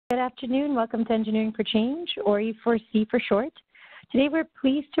Good afternoon. Welcome to Engineering for Change, or E4C for short. Today we're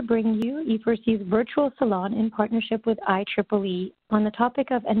pleased to bring you E4C's Virtual Salon in partnership with IEEE on the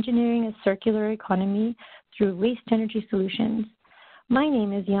topic of engineering a circular economy through waste energy solutions. My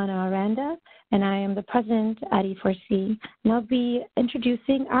name is Yana Aranda, and I am the president at E4C, and I'll be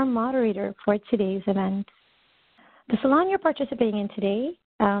introducing our moderator for today's event. The salon you're participating in today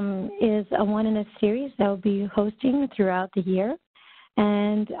is one in a series that we'll be hosting throughout the year,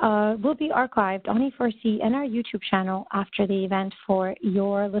 and will be archived on E4C and our YouTube channel after the event for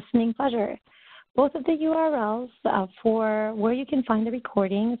your listening pleasure. Both of the URLs for where you can find the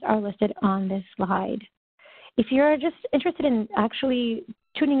recordings are listed on this slide. If you're just interested in actually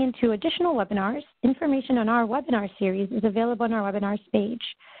tuning into additional webinars, information on our webinar series is available on our webinars page.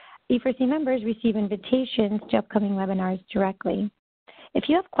 E4C members receive invitations to upcoming webinars directly. If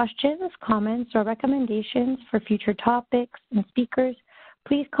you have questions, comments, or recommendations for future topics and speakers,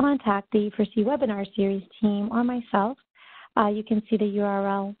 please contact the E4C webinar series team or myself. You can see the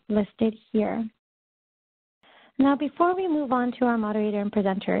URL listed here. Now, before we move on to our moderator and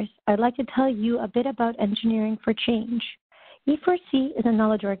presenters, I'd like to tell you a bit about Engineering for Change. E4C is a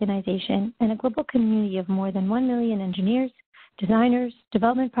knowledge organization and a global community of more than 1 million engineers, designers,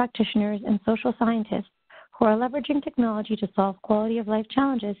 development practitioners, and social scientists who are leveraging technology to solve quality of life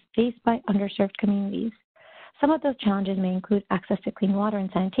challenges faced by underserved communities. Some of those challenges may include access to clean water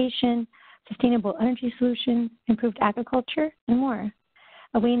and sanitation, sustainable energy solutions, improved agriculture, and more.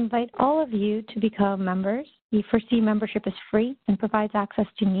 We invite all of you to become members. E4C membership is free and provides access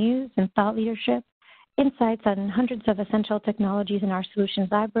to news and thought leadership, insights on hundreds of essential technologies in our solutions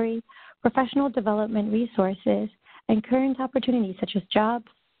library, professional development resources, and current opportunities such as jobs,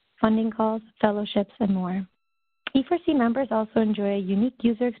 funding calls, fellowships, and more. E4C members also enjoy a unique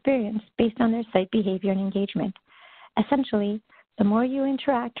user experience based on their site behavior and engagement. Essentially, the more you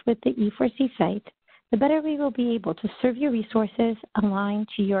interact with the E4C site, the better we will be able to serve you resources aligned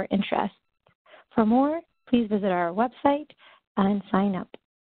to your interests. For more, please visit our website and sign up.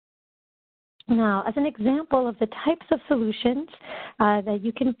 Now, as an example of the types of solutions that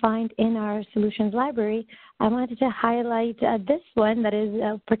you can find in our solutions library, I wanted to highlight this one that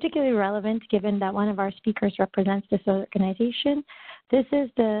is particularly relevant given that one of our speakers represents this organization. This is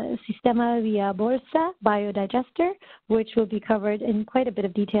the Sistema Via Borsa biodigester, which will be covered in quite a bit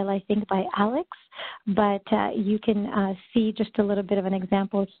of detail, I think, by Alex. But you can see just a little bit of an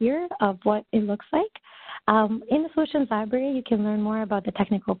example here of what it looks like. In the solutions library, you can learn more about the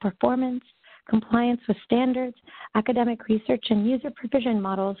technical performance, compliance with standards, academic research, and user provision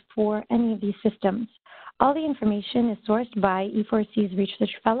models for any of these systems. All the information is sourced by E4C's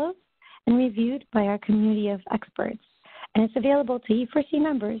research fellows and reviewed by our community of experts. And it's available to E4C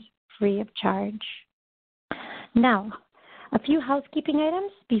members free of charge. Now, a few housekeeping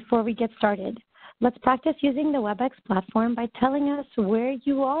items before we get started. Let's practice using the WebEx platform by telling us where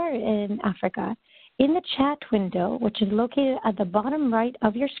you are in Africa. In the chat window, which is located at the bottom right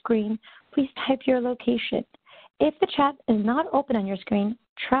of your screen, please type your location. If the chat is not open on your screen,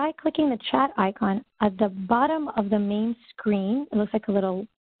 try clicking the chat icon at the bottom of the main screen. It looks like a little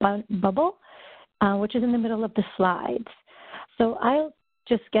bubble, which is in the middle of the slides. So I'll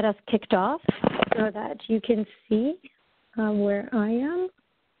just get us kicked off so that you can see where I am,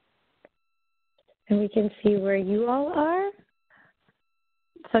 and we can see where you all are.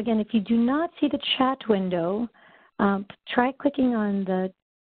 So again, if you do not see the chat window, try clicking on the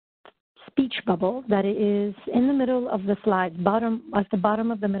speech bubble that is in the middle of the slides, at the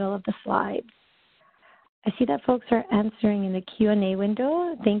bottom of the middle of the slides. I see that folks are answering in the Q&A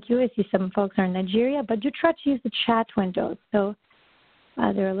window. Thank you. I see some folks are in Nigeria, but do try to use the chat window. So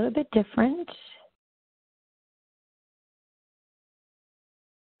they're a little bit different.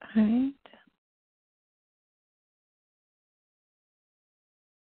 All right.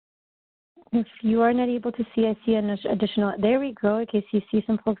 If you are not able to see, I see an additional, there we go, in case you see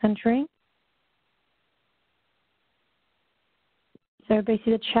some folks entering. So everybody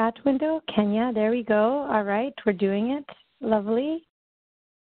see the chat window? Kenya, there we go. All right, we're doing it. Lovely.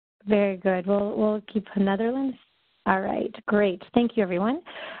 Very good. We'll keep Netherlands. All right, great. Thank you, everyone.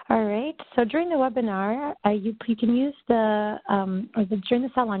 All right, so during the webinar, you can use during the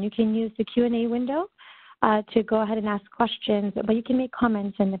salon, you can use the Q&A window to go ahead and ask questions, but you can make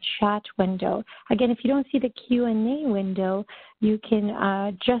comments in the chat window. Again, if you don't see the Q&A window, you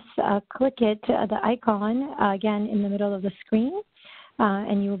can just click it, the icon, again, in the middle of the screen,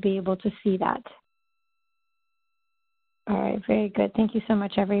 and you will be able to see that. All right, very good. Thank you so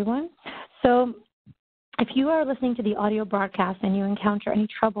much, everyone. So if you are listening to the audio broadcast and you encounter any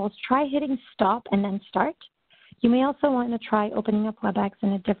troubles, try hitting stop and then start. You may also want to try opening up WebEx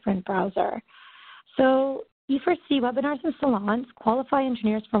in a different browser. So E4C webinars and salons qualify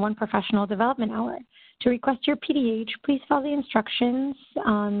engineers for 1 professional development hour. To request your PDH, please follow the instructions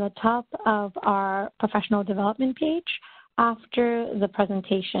on the top of our professional development page after the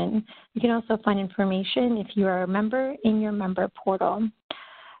presentation. You can also find information if you are a member in your member portal.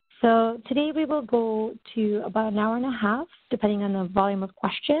 So today we will go to about an hour and a half, depending on the volume of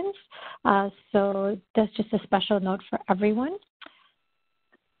questions. So that's just a special note for everyone.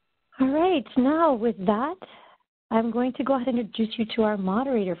 All right, now with that, I'm going to go ahead and introduce you to our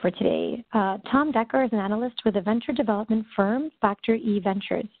moderator for today. Tom Decker is an analyst with the venture development firm Factor E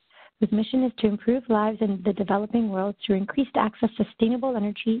Ventures, whose mission is to improve lives in the developing world through increased access to sustainable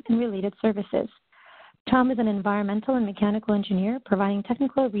energy and related services. Tom is an environmental and mechanical engineer providing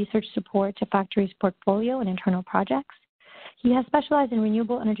technical research support to Factory's portfolio and internal projects. He has specialized in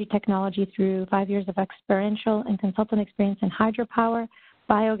renewable energy technology through 5 years of experiential and consultant experience in hydropower,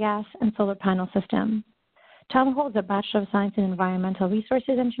 biogas, and solar panel systems. Tom holds a Bachelor of Science in Environmental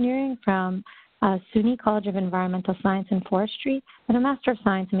Resources Engineering from SUNY College of Environmental Science and Forestry, and a Master of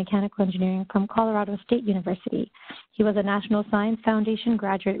Science in Mechanical Engineering from Colorado State University. He was a National Science Foundation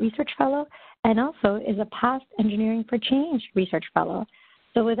Graduate Research Fellow and also is a past Engineering for Change Research Fellow.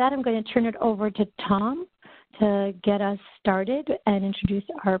 So with that, I'm going to turn it over to Tom to get us started and introduce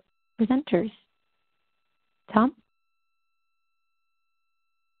our presenters. Tom?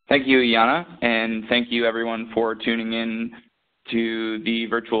 Thank you, Yana, and thank you everyone for tuning in to the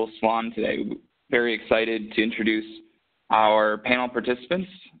virtual salon today. Very excited to introduce our panel participants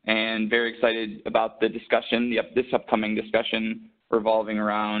and very excited about the discussion, this upcoming discussion revolving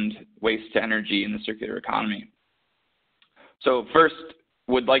around waste to energy in the circular economy. So first,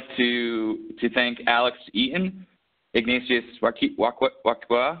 would like to thank Alex Eaton, Ignatius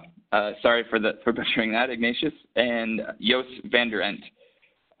Wakwa, sorry for butchering that, Ignatius, and Jos van der Ent.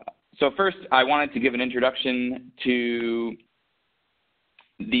 So first, I wanted to give an introduction to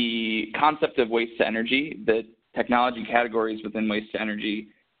the concept of waste to energy, the technology categories within waste to energy,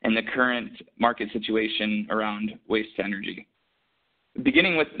 and the current market situation around waste to energy.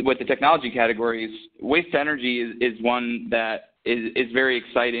 Beginning with the technology categories, waste to energy is one that is very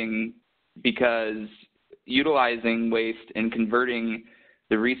exciting because utilizing waste and converting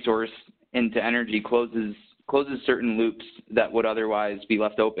the resource into energy closes certain loops that would otherwise be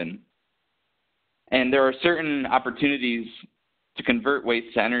left open. And there are certain opportunities to convert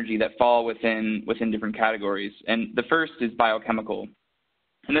waste to energy that fall within different categories. And the first is biochemical.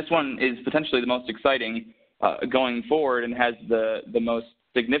 And this one is potentially the most exciting going forward and has the most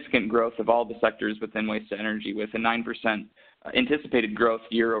significant growth of all the sectors within waste to energy, with a 9% anticipated growth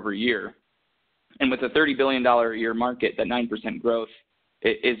year over year. And with a $30 billion a year market, that 9% growth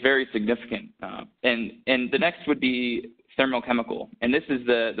is very significant. And the next would be thermochemical. And this is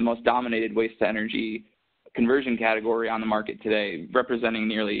the most dominated waste to energy conversion category on the market today, representing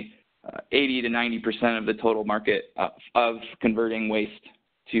nearly 80 to 90% of the total market of converting waste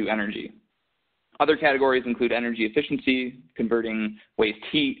to energy. Other categories include energy efficiency, converting waste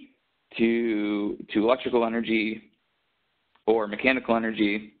heat to electrical energy or mechanical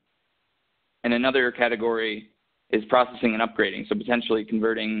energy. And another category is processing and upgrading, so potentially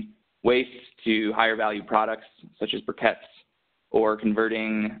converting waste to higher value products such as briquettes, or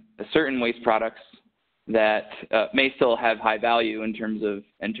converting certain waste products that may still have high value in terms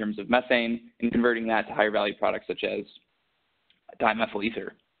of methane, and converting that to higher value products such as dimethyl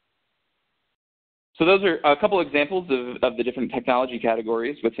ether. So those are a couple examples of the different technology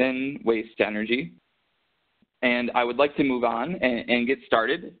categories within waste to energy. And I would like to move on and get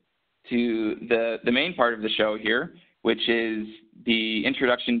started to the main part of the show here, which is the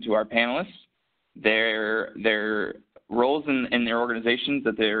introduction to our panelists, their roles in their organizations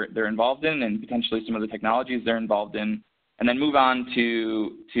that they're involved in, and potentially some of the technologies they're involved in, and then move on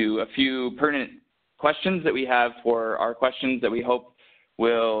to a few pertinent questions that we have for our questions that we hope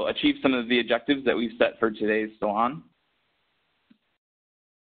will achieve some of the objectives that we've set for today's salon.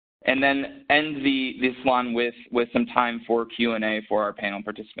 And then end the salon with some time for Q&A for our panel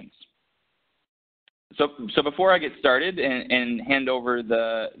participants. So before I get started and hand over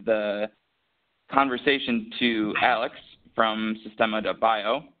the conversation to Alex from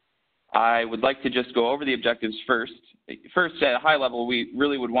Sistema.bio, I would like to just go over the objectives first. First, at a high level, we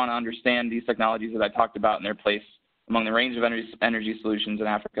really would want to understand these technologies that I talked about and their place among the range of energy solutions in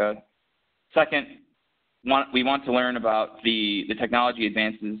Africa. Second, we want to learn about the technology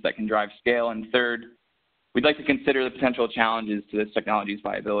advances that can drive scale. And third, we'd like to consider the potential challenges to this technology's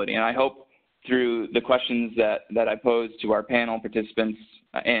viability. And I hope through the questions that I pose to our panel participants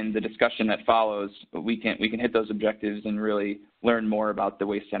and the discussion that follows, we can hit those objectives and really learn more about the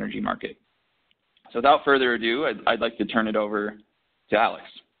waste energy market. So without further ado, I'd like to turn it over to Alex.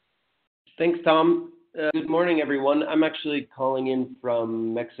 Thanks, Tom. Good morning, everyone. I'm actually calling in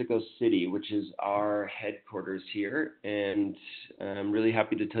from Mexico City, which is our headquarters here, and I'm really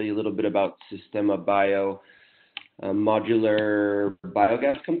happy to tell you a little bit about Sistema Bio, a modular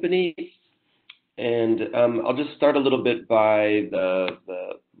biogas company. And I'll just start a little bit by the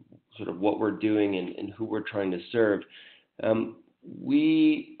sort of what we're doing and who we're trying to serve.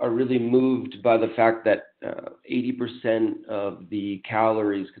 We are really moved by the fact that 80% of the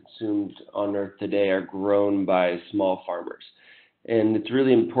calories consumed on Earth today are grown by small farmers. And it's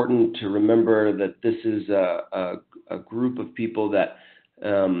really important to remember that this is a group of people that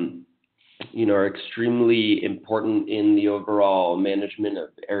are extremely important in the overall management of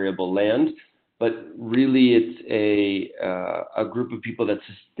arable land. But really, it's a group of people that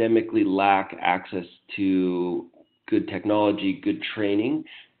systemically lack access to good technology, good training,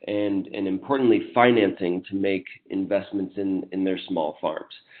 and importantly, financing to make investments in their small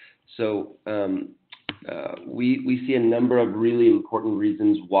farms. So we see a number of really important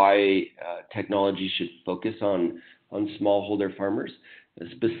reasons why technology should focus on smallholder farmers.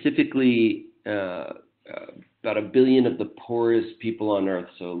 Specifically, about 1 billion of the poorest people on Earth,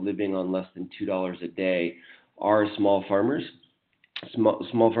 so living on less than $2 a day, are small farmers.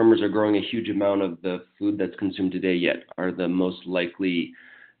 Small farmers are growing a huge amount of the food that's consumed today, yet are the most likely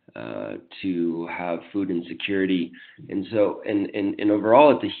to have food insecurity. And so, and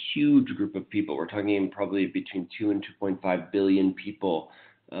overall, it's a huge group of people. We're talking probably between 2 and 2.5 billion people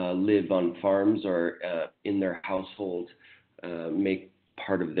live on farms or in their household make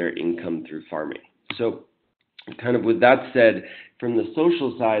part of their income through farming. So kind of with that said, from the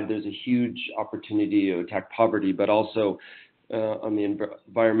social side, there's a huge opportunity to attack poverty, but also on the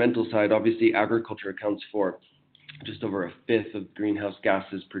environmental side, obviously agriculture accounts for just over 1/5 of greenhouse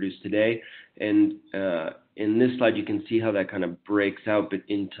gases produced today. And in this slide, you can see how that kind of breaks out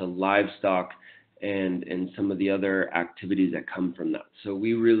into livestock and some of the other activities that come from that. So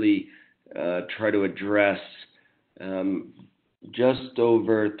we really try to address just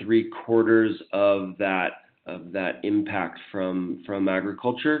over 3/4 of that impact from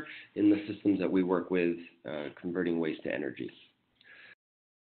agriculture in the systems that we work with, converting waste to energy.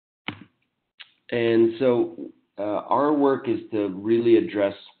 And so our work is to really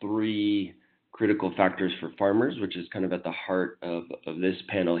address 3 critical factors for farmers, which is kind of at the heart of this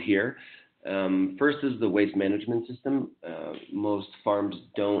panel here. First is the waste management system. Most farms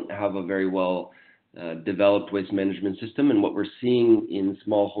don't have a very well developed waste management system, and what we're seeing in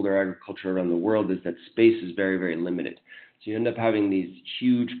smallholder agriculture around the world is that space is very, very limited. So you end up having these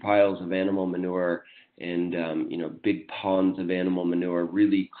huge piles of animal manure and big ponds of animal manure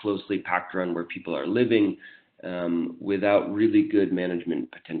really closely packed around where people are living without really good management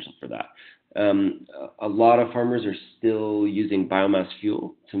potential for that. A lot of farmers are still using biomass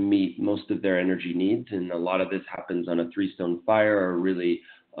fuel to meet most of their energy needs, and a lot of this happens on a 3-stone fire or really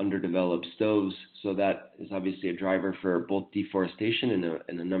underdeveloped stoves. So that is obviously a driver for both deforestation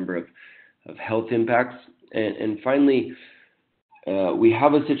and a number of health impacts. And finally, we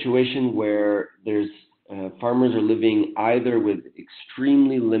have a situation where there's farmers are living either with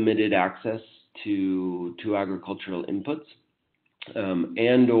extremely limited access to agricultural inputs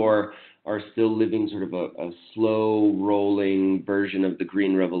and or are still living sort of a slow rolling version of the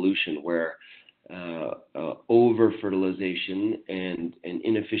green revolution where over-fertilization and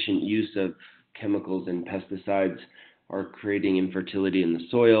inefficient use of chemicals and pesticides are creating infertility in the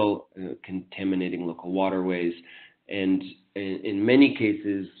soil, contaminating local waterways, and in many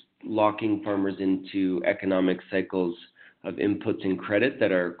cases, locking farmers into economic cycles of inputs and credit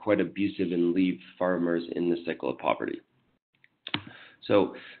that are quite abusive and leave farmers in the cycle of poverty.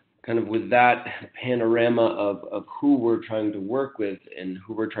 So kind of with that panorama of who we're trying to work with and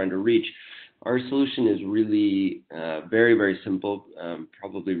who we're trying to reach, our solution is really very, very simple,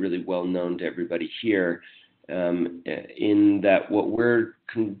 probably really well known to everybody here, in that what we're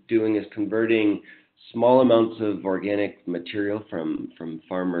doing is converting small amounts of organic material from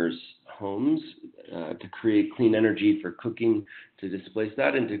farmers' homes to create clean energy for cooking, to displace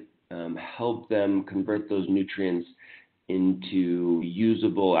that, and to help them convert those nutrients into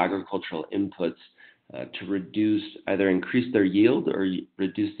usable agricultural inputs to either increase their yield or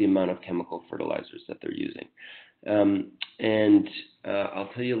reduce the amount of chemical fertilizers that they're using. And I'll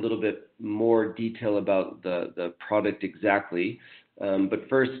tell you a little bit more detail about the product exactly. But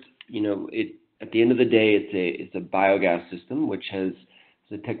first, at the end of the day, it's a biogas system, which has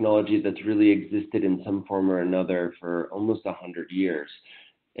It's a technology that's really existed in some form or another for almost 100 years.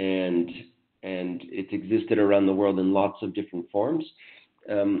 And it's existed around the world in lots of different forms.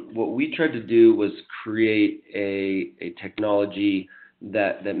 What we tried to do was create a technology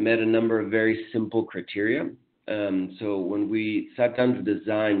that met a number of very simple criteria. So when we sat down to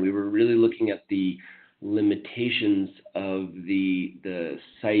design, we were really looking at the limitations of the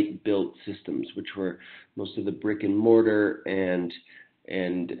site-built systems, which were most of the brick and mortar and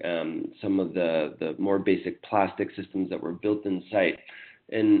some of the more basic plastic systems that were built in site.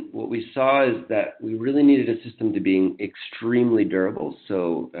 And what we saw is that we really needed a system to be extremely durable,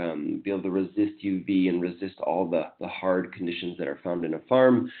 so be able to resist UV and resist all the hard conditions that are found in a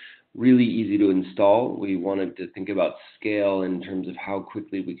farm. Really easy to install. We wanted to think about scale in terms of how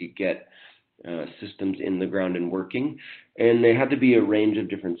quickly we could get systems in the ground and working, and they had to be a range of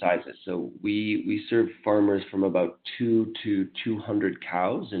different sizes. So we serve farmers from about 2 to 200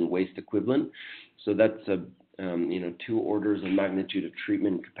 cows in waste equivalent. So that's a 2 orders of magnitude of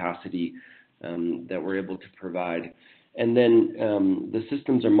treatment capacity that we're able to provide. And then the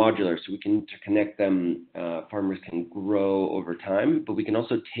systems are modular, so we can interconnect them. Farmers can grow over time, but we can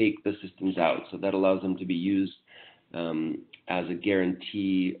also take the systems out. So that allows them to be used as a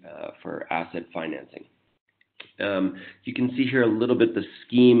guarantee for asset financing. You can see here a little bit the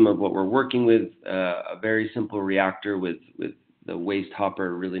scheme of what we're working with, a very simple reactor with the waste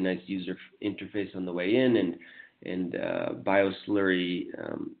hopper, really nice user interface on the way in, and bioslurry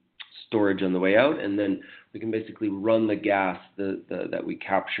storage on the way out. And then we can basically run the gas that we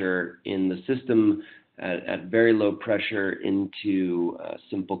capture in the system at very low pressure into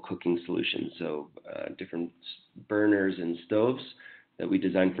simple cooking solutions. So different burners and stoves that we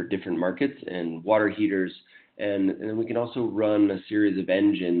design for different markets, and water heaters. And then we can also run a series of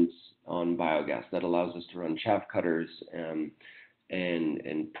engines on biogas that allows us to run chaff cutters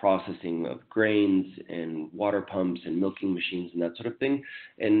and processing of grains and water pumps and milking machines and that sort of thing.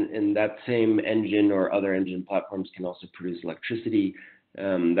 And that same engine or other engine platforms can also produce electricity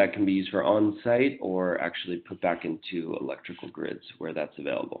that can be used for on-site or actually put back into electrical grids where that's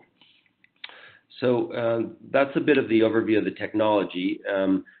available. So that's a bit of the overview of the technology.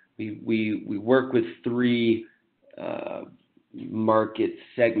 We work with 3 market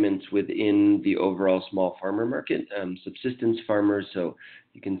segments within the overall small farmer market. Subsistence farmers, so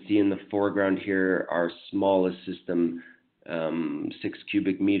you can see in the foreground here our smallest system, 6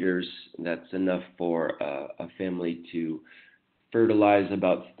 cubic meters. That's enough for a family to fertilize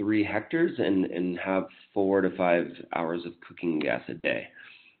about 3 hectares and have 4 to 5 hours of cooking gas a day.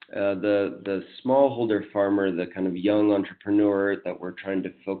 The smallholder farmer, the kind of young entrepreneur that we're trying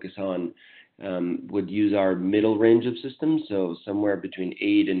to focus on, would use our middle range of systems, so somewhere between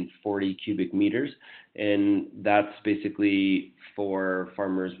 8 and 40 cubic meters. And that's basically for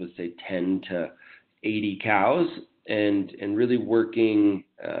farmers with, say, 10 to 80 cows and really working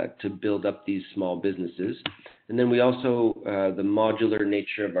to build up these small businesses. And then we also, the modular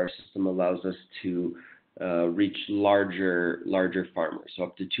nature of our system allows us to reach larger farmers, so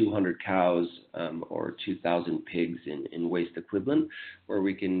up to 200 cows or 2,000 pigs in waste equivalent, where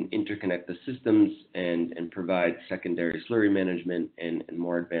we can interconnect the systems and provide secondary slurry management and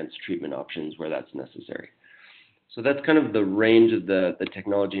more advanced treatment options where that's necessary. So that's kind of the range of the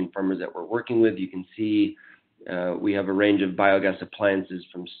technology and farmers that we're working with. You can see we have a range of biogas appliances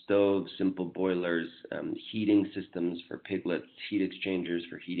from stoves, simple boilers, heating systems for piglets, heat exchangers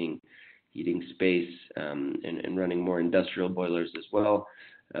for heating space, and running more industrial boilers as well.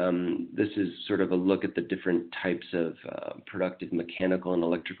 This is sort of a look at the different types of productive mechanical and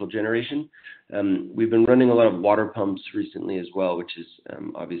electrical generation. We've been running a lot of water pumps recently as well, which is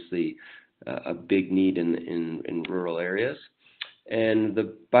obviously a big need in rural areas. And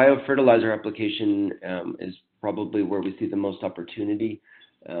the biofertilizer application is probably where we see the most opportunity.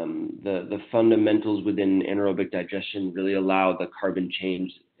 The fundamentals within anaerobic digestion really allow the carbon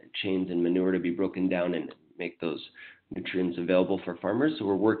chains in manure to be broken down and make those nutrients available for farmers. So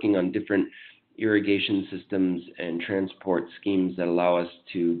we're working on different irrigation systems and transport schemes that allow us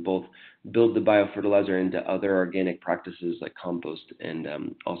to both build the biofertilizer into other organic practices like compost and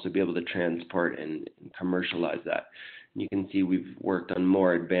also be able to transport and commercialize that. And you can see we've worked on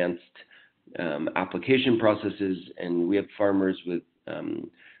more advanced application processes, and we have farmers with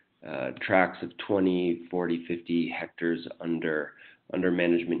tracts of 20, 40, 50 hectares under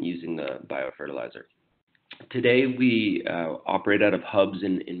management using the biofertilizer. Today, we operate out of hubs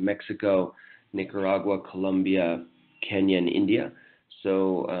in Mexico, Nicaragua, Colombia, Kenya, and India.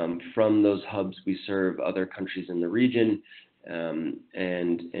 So from those hubs, we serve other countries in the region,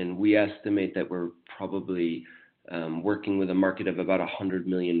 and we estimate that we're probably working with a market of about 100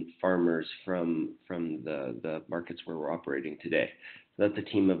 million farmers from the markets where we're operating today. So that's a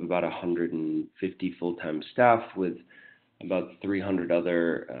team of about 150 full-time staff with about 300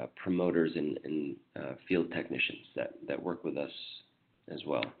 other promoters and field technicians that work with us as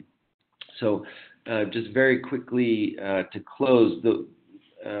well. So just very quickly to close,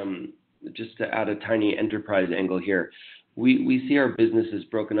 just to add a tiny enterprise angle here, we see our business is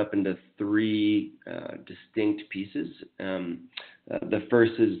broken up into three distinct pieces. The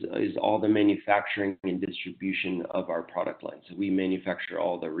first is all the manufacturing and distribution of our product line. So we manufacture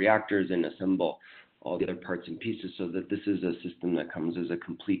all the reactors and assemble all the other parts and pieces so that this is a system that comes as a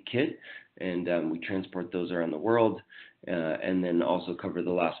complete kit, and we transport those around the world and then also cover the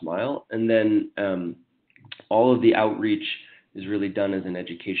last mile. And then all of the outreach is really done as an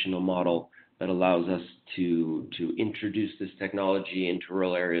educational model that allows us to introduce this technology into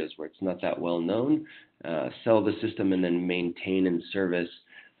rural areas where it's not that well known, sell the system, and then maintain and service,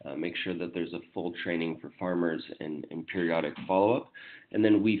 make sure that there's a full training for farmers and periodic follow-up. And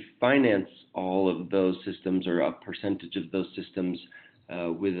then we finance all of those systems, or a percentage of those systems,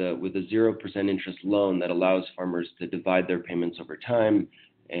 with a 0% interest loan that allows farmers to divide their payments over time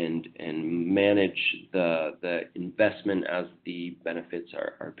and manage the investment as the benefits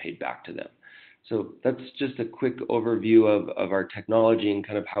are paid back to them. So that's just a quick overview of our technology and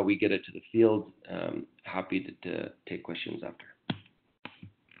kind of how we get it to the field. Happy to take questions after.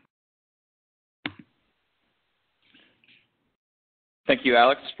 Thank you,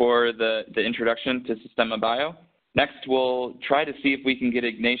 Alex, for the introduction to Sistema Bio. Next, we'll try to see if we can get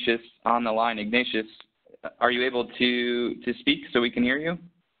Ignatius on the line. Ignatius, are you able to speak so we can hear you?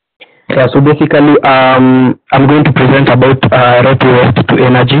 Yeah, so basically, I'm going to present about rapid waste to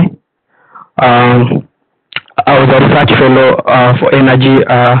energy. I was a research fellow for energy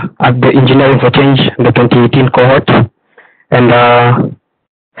at the Engineering for Change, the 2018 cohort, and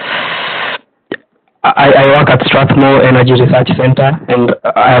I work at Strathmore Energy Research Center, and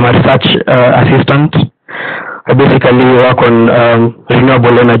I am a research assistant. I basically work on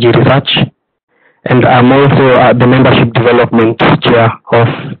renewable energy research, and I'm also the membership development chair of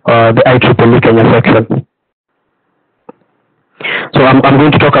the IEEE Kenya section. So I'm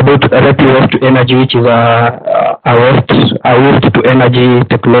going to talk about rapid waste to energy, which is a waste to energy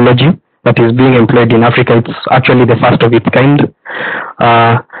technology that is being employed in Africa. It's actually the first of its kind.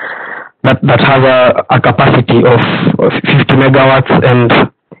 That has a capacity of 50 megawatts and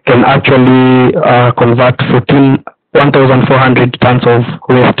can actually convert 1,400 tons of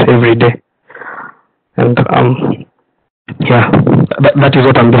waste every day. And yeah, that is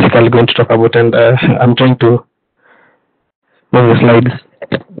what I'm basically going to talk about, and I'm trying to move the slides.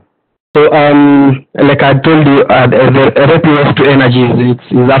 So like I told you, the rapid waste to energy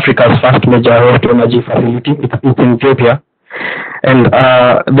is Africa's first major waste to energy facility. It's in Ethiopia, and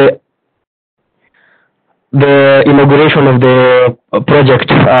the inauguration of the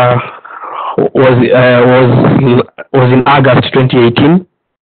project was in August 2018,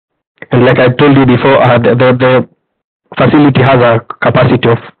 and like I told you before, the facility has a capacity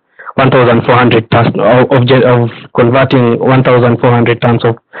of 1,400 tons of converting 1,400 tons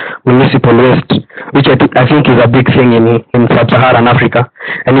of municipal waste, which I think is a big thing in sub-Saharan Africa.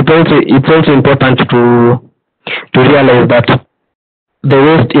 And it's also important to realize that the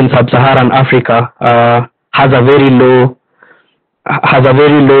waste in sub-Saharan Africa has a very low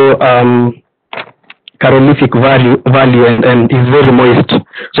calorific value and is very moist.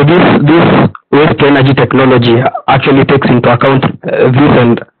 So this waste to energy technology actually takes into account this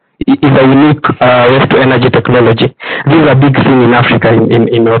and is a unique waste to energy technology. This is a big thing in Africa,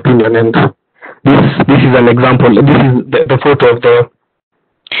 in my opinion, and this is an example. This is the photo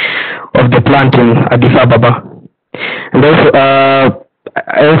of the plant in Addis Ababa. And also,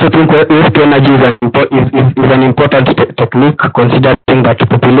 I also think waste to energy is an important technique, considering that the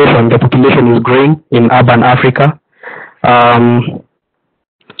population is growing in urban Africa.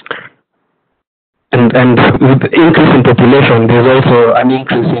 And with the increase in population, there's also an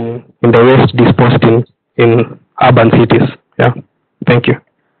increase in the waste disposed in urban cities. Yeah, thank you.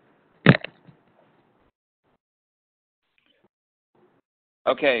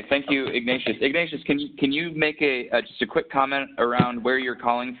 Okay, thank you, Ignatius. Ignatius, can you make just a quick comment around where you're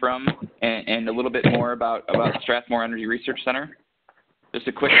calling from and a little bit more about Strathmore Energy Research Center? Just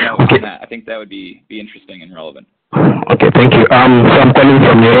a quick note on that. I think that would be interesting and relevant. Okay, thank you. So I'm calling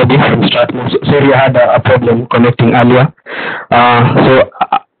from Nairobi, from Strathmore. Sorry, I had a problem connecting earlier.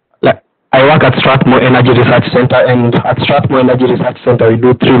 I work at Strathmore Energy Research Center, and at Strathmore Energy Research Center, we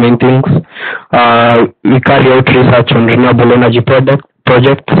do three main things. We carry out research on renewable energy projects.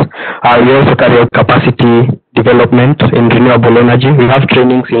 We also carry out capacity development in renewable energy. We have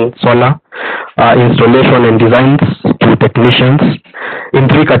trainings in solar installation and designs to technicians in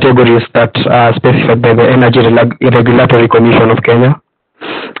three categories that are specified by the Energy Regulatory Commission of Kenya.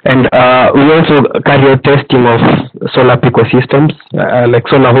 And we also carry out testing of solar ecosystems, like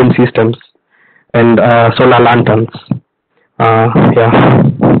solar home systems and solar lanterns. Yeah,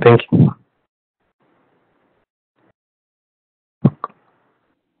 thank you.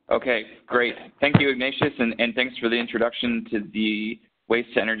 Okay, great. Thank you, Ignatius, and thanks for the introduction to the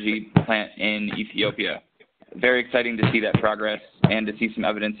waste-to-energy plant in Ethiopia. Very exciting to see that progress and to see some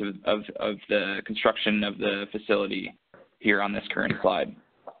evidence of the construction of the facility here on this current slide.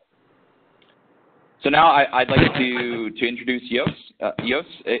 So now I'd like to introduce Jos. Jos,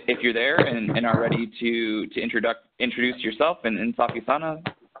 if you're there and are ready to introduce yourself and Safisana,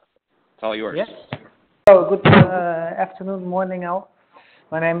 it's all yours. Yes. So good afternoon, morning all.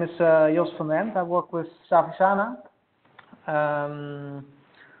 My name is Jos van den End. I work with Safisana.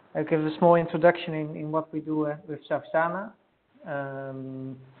 I'll give a small introduction in what we do with Safisana.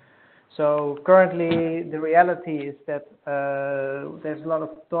 So currently the reality is that there's a lot of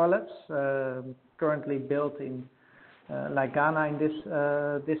toilets currently built in like Ghana in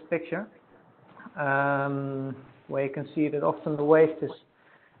this picture, where you can see that often the waste is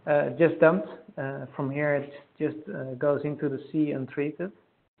just dumped. From here it just goes into the sea untreated.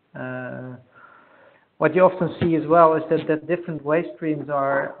 What you often see as well is that different waste streams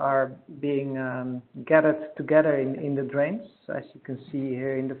are being gathered together in the drains. So as you can see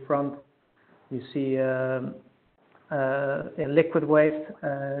here in the front, you see a liquid waste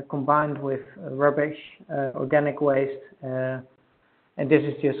combined with rubbish, organic waste, and this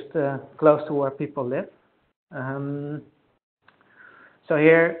is just close to where people live. So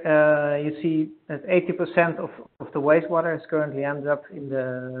here you see that 80% of the wastewater is currently ends up in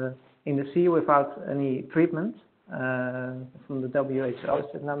the sea without any treatment. From the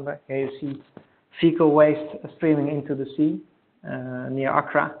WHO number, here you see fecal waste streaming into the sea near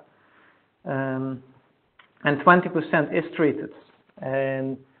Accra. And 20% is treated.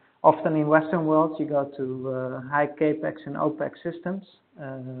 And often in Western world, you go to high capex and opex systems.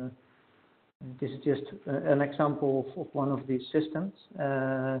 This is just an example of one of these systems.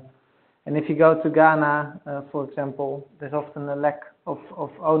 And if you go to Ghana, for example, there's often a lack of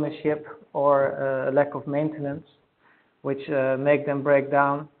ownership or a lack of maintenance, which make them break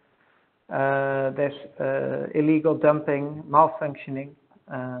down. There's illegal dumping, malfunctioning.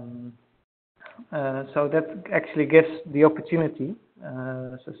 So that actually gives the opportunity.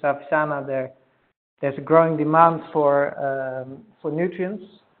 So Safisana, there's a growing demand for nutrients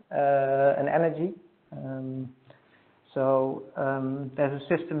and energy. So there's a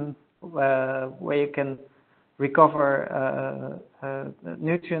system where you can recover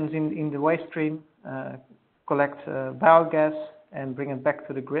nutrients in the waste stream, collect biogas, and bring it back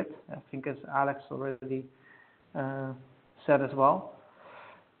to the grid. I think as Alex already said as well.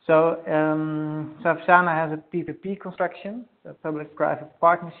 So Safisana has a PPP construction, a public-private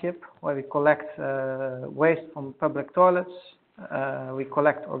partnership, where we collect waste from public toilets. We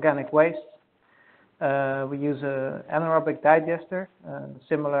collect organic waste. We use an anaerobic digester,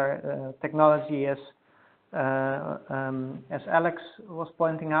 similar technology as Alex was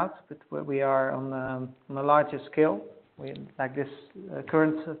pointing out, but we are on a larger scale. Like this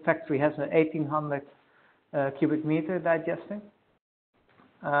current factory has an 1800 cubic meter digester.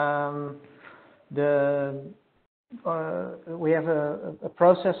 We have a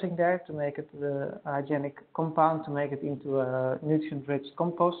processing there to make it the hygienic compound, to make it into a nutrient-rich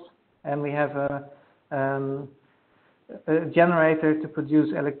compost, and we have a generator to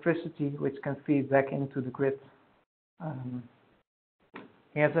produce electricity, which can feed back into the grid.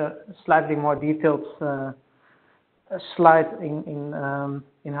 Here's a slightly more detailed slide in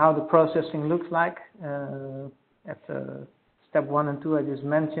how the processing looks like. At step 1 and 2 I just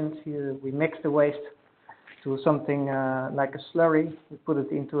mentioned, here we mix the waste to something like a slurry. We put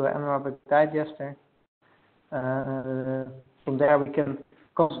it into an anaerobic digester. From there we can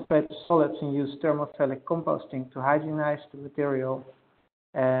concentrate the solids and use thermophilic composting to hygienize the material.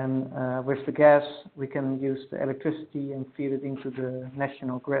 And with the gas we can use the electricity and feed it into the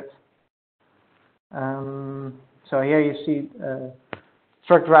national grid. So here you see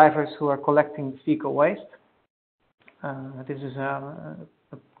truck drivers who are collecting fecal waste. This is a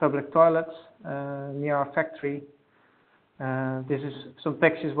public toilet near our factory. This is some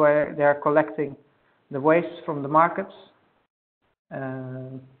pictures where they are collecting the waste from the markets.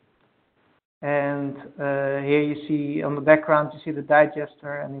 And here you see, on the background, you see the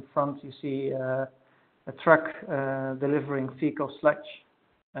digester, and in front you see a truck delivering fecal sludge.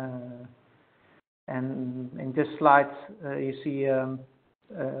 And in this slide, you see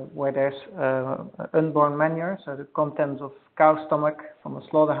where there's unborn manure, so the contents of cow stomach from a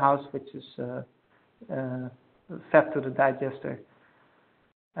slaughterhouse, which is fed to the digester.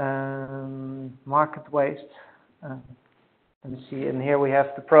 Market waste. And see, and here we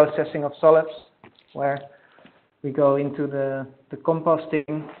have the processing of solids, where we go into the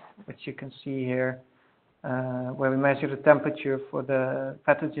composting, which you can see here, where we measure the temperature for the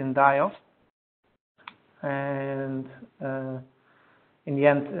pathogen die-off. And in the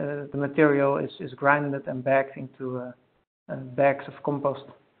end, the material is grinded and bagged into bags of compost.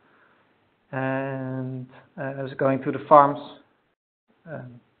 And it's going to the farms.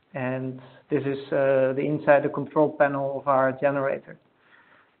 And this is the inside the control panel of our generator.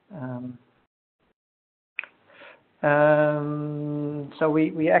 So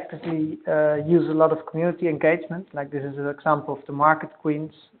we actively use a lot of community engagement. Like this is an example of the market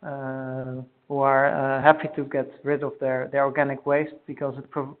queens who are happy to get rid of their organic waste because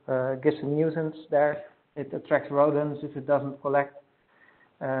it gives a nuisance there. It attracts rodents if it doesn't collect.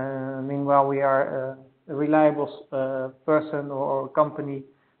 Meanwhile, we are a reliable person or company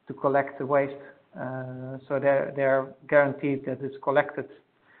to collect the waste, so they're guaranteed that it's collected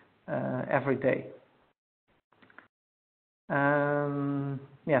every day.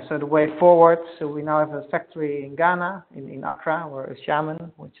 So the way forward, so we now have a factory in Ghana, in Accra, or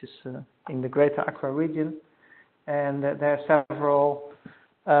Shaman, which is in the greater Accra region, and there are several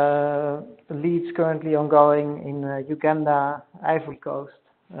leads currently ongoing in Uganda, Ivory Coast,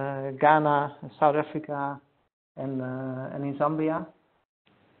 Ghana, South Africa, and in Zambia.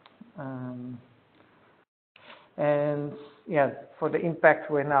 And yeah, for the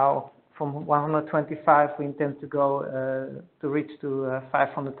impact, we're now from 125. We intend to go to reach to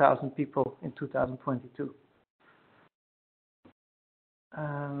 500,000 people in 2022.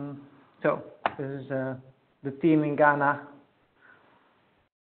 So this is the team in Ghana.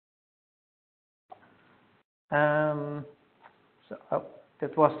 That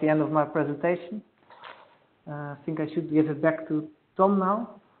was the end of my presentation. I think I should give it back to Tom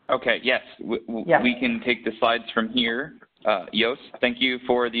now. Okay, yes, we can take the slides from here. Jos, thank you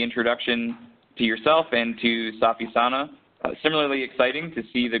for the introduction to yourself and to Safi Sana. Similarly exciting to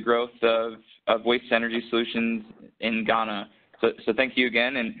see the growth of waste energy solutions in Ghana. So thank you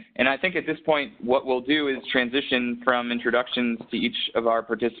again. And I think at this point, what we'll do is transition from introductions to each of our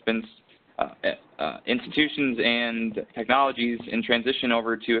participants' institutions and technologies and transition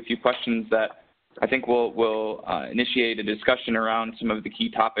over to a few questions that I think we'll initiate a discussion around some of the key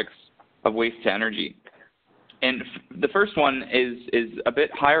topics of waste to energy. And the first one is a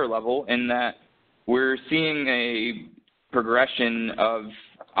bit higher level in that we're seeing a progression of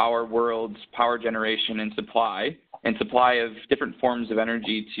our world's power generation and supply of different forms of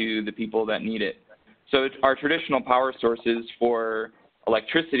energy to the people that need it. So our traditional power sources for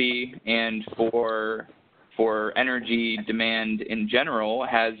electricity and for energy demand in general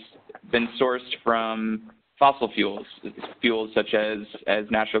has been sourced from fossil fuels such as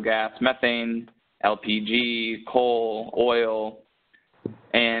natural gas, methane, LPG, coal, oil,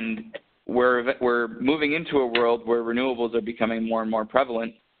 and we're moving into a world where renewables are becoming more and more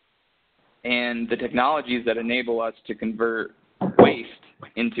prevalent, and the technologies that enable us to convert waste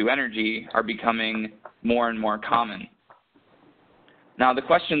into energy are becoming more and more common. Now, the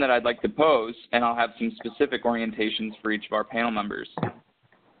question that I'd like to pose, and I'll have some specific orientations for each of our panel members,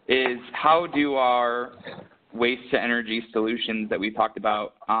 is how do our waste to energy solutions that we talked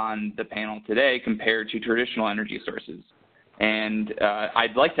about on the panel today compare to traditional energy sources? And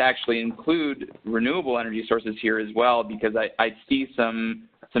I'd like to actually include renewable energy sources here as well, because I see some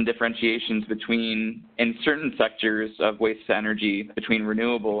differentiations between, in certain sectors of waste to energy, between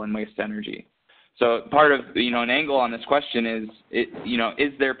renewable and waste to energy. So part of, an angle on this question is,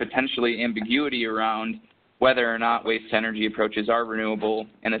 is there potentially ambiguity around whether or not waste to energy approaches are renewable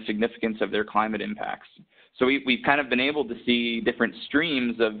and the significance of their climate impacts? So we've kind of been able to see different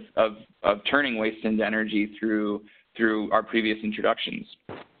streams of turning waste into energy through our previous introductions.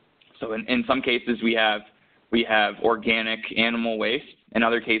 So in some cases we have organic animal waste. In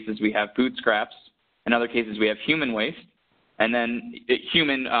other cases we have food scraps. In other cases we have human waste, and then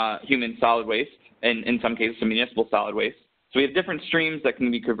human solid waste. And in some cases, some municipal solid waste. So we have different streams that can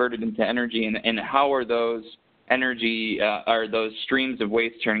be converted into energy, and how are those those streams of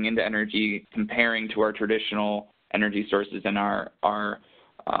waste turning into energy comparing to our traditional energy sources and our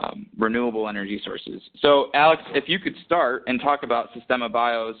renewable energy sources? So Alex, if you could start and talk about Sistema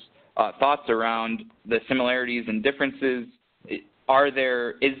Bio's thoughts around the similarities and differences.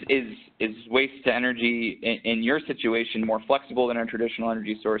 Is waste to energy in your situation more flexible than our traditional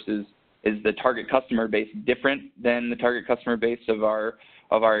energy sources? Is the target customer base different than the target customer base of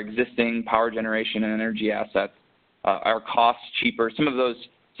our existing power generation and energy assets? Are costs cheaper? Some of those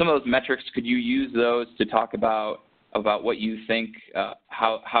metrics, could you use those to talk about what you think,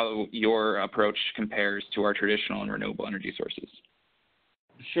 how your approach compares to our traditional and renewable energy sources?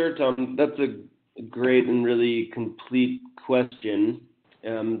 Sure, Tom. That's a great and really complete question.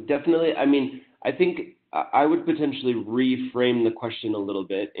 Definitely, I mean, I think I would potentially reframe the question a little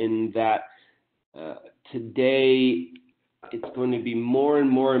bit in that today it's going to be more and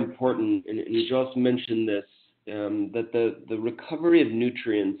more important, and you just mentioned this, that the recovery of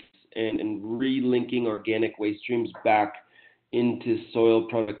nutrients and relinking organic waste streams back into soil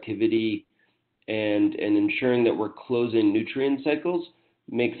productivity and ensuring that we're closing nutrient cycles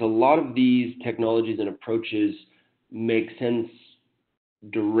makes a lot of these technologies and approaches make sense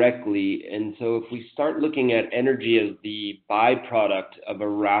directly. And so if we start looking at energy as the byproduct of a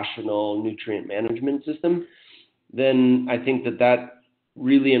rational nutrient management system, then I think that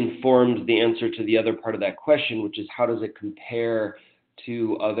really informs the answer to the other part of that question, which is how does it compare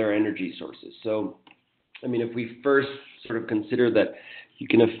to other energy sources? So, I mean, if we first sort of consider that you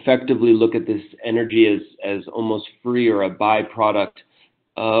can effectively look at this energy as almost free or a byproduct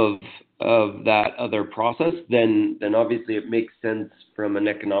of that other process, then obviously it makes sense from an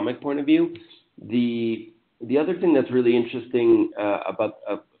economic point of view. The other thing that's really interesting about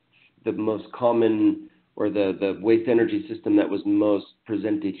the most common or the waste energy system that was most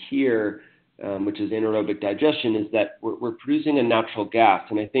presented here, which is anaerobic digestion, is that we're producing a natural gas.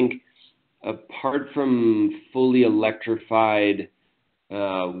 And I think apart from fully electrified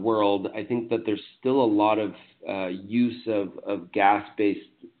world, I think that there's still a lot of use of gas-based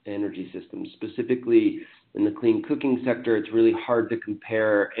energy systems. Specifically in the clean cooking sector, it's really hard to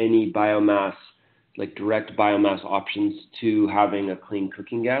compare any biomass, like direct biomass options, to having a clean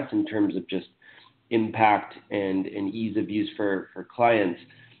cooking gas in terms of just impact and ease of use for clients.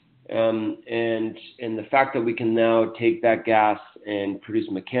 And the fact that we can now take that gas and produce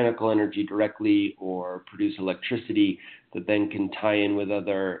mechanical energy directly or produce electricity that then can tie in with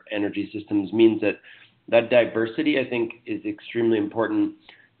other energy systems means that diversity, I think, is extremely important.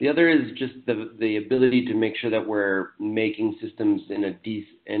 The other is just the ability to make sure that we're making systems in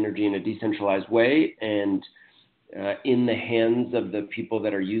energy in a decentralized way and in the hands of the people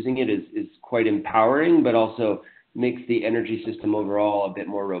that are using it is quite empowering, but also makes the energy system overall a bit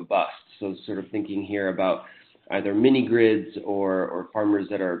more robust. So sort of thinking here about either mini grids or farmers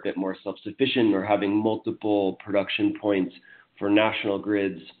that are a bit more self-sufficient or having multiple production points for national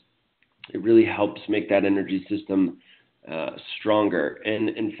grids, it really helps make that energy system stronger.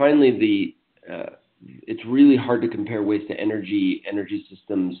 And finally, it's really hard to compare waste to energy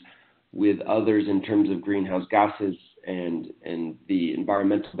systems with others in terms of greenhouse gases and the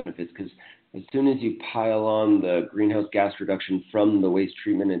environmental benefits, because as soon as you pile on the greenhouse gas reduction from the waste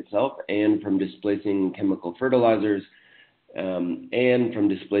treatment itself and from displacing chemical fertilizers and from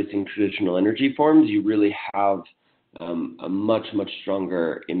displacing traditional energy forms, you really have a much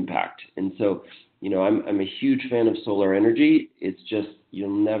stronger impact. And so, you know, I'm a huge fan of solar energy. It's just you'll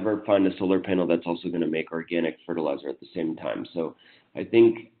never find a solar panel that's also going to make organic fertilizer at the same time. So I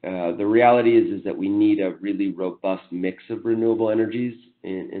think the reality is that we need a really robust mix of renewable energies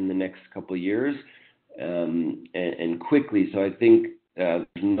in the next couple of years and quickly. So I think there's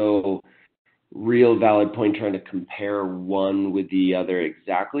no real valid point trying to compare one with the other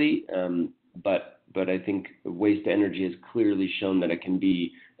exactly. But I think waste to energy has clearly shown that it can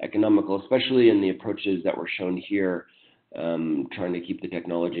be economical, especially in the approaches that were shown here, trying to keep the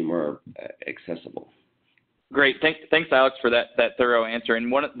technology more accessible. Great. Thanks, Alex, for that thorough answer.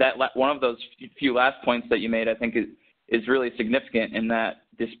 And one of those few last points that you made, I think, is really significant in that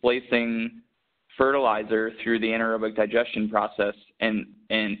displacing fertilizer through the anaerobic digestion process and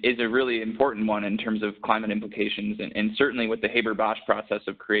is a really important one in terms of climate implications. And certainly with the Haber-Bosch process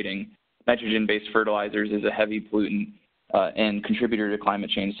of creating nitrogen-based fertilizers is a heavy pollutant and contributor to climate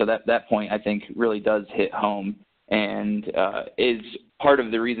change. So that point, I think, really does hit home and is part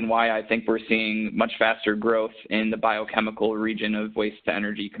of the reason why I think we're seeing much faster growth in the biochemical region of waste to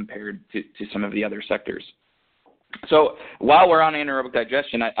energy compared to some of the other sectors. So while we're on anaerobic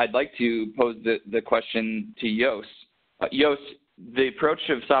digestion, I'd like to pose the question to Jos. Jos, the approach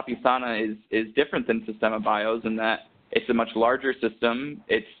of Sappi-Sana is different than Sistema Bio's in that it's a much larger system.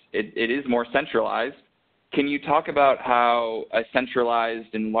 It is more centralized. Can you talk about how a centralized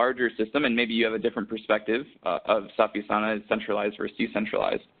and larger system, and maybe you have a different perspective of Sappi-Sana as centralized versus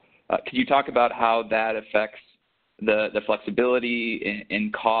decentralized, Could you talk about how that affects the flexibility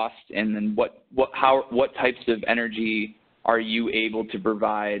and cost, and then what types of energy are you able to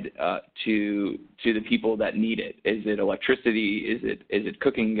provide to the people that need it? Is it electricity? Is it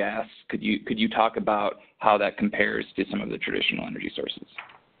cooking gas? Could you talk about how that compares to some of the traditional energy sources?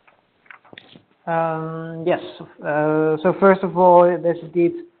 Yes. So first of all, there's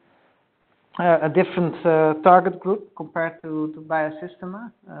indeed a different target group compared to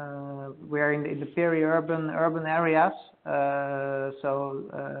Biosystema. We are in the peri-urban areas, so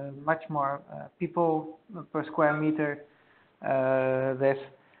much more people per square meter. There's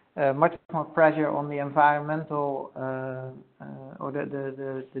much more pressure on the environmental or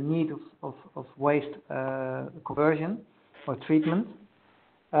the need of waste conversion or treatment.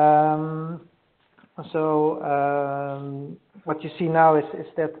 So what you see now is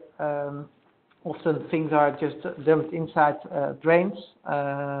that often things are just dumped inside drains,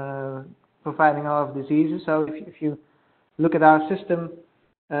 providing a lot of diseases. So if you look at our system,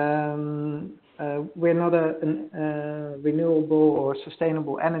 we're not a renewable or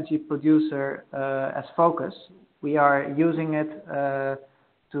sustainable energy producer as focus. We are using it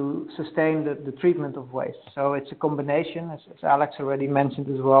to sustain the treatment of waste. So it's a combination, as Alex already mentioned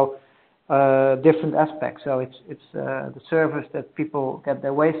as well, different aspects. So it's the service that people get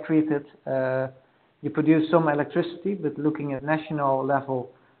their waste treated. You produce some electricity, but looking at national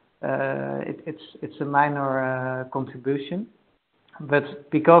level, it's a minor contribution. But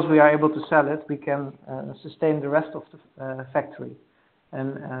because we are able to sell it, we can sustain the rest of the factory,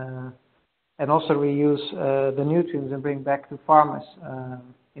 and also reuse the nutrients and bring back to farmers.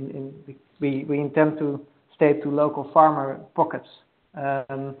 We intend to stay to local farmer pockets.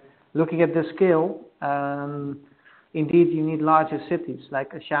 Looking at the scale, indeed you need larger cities.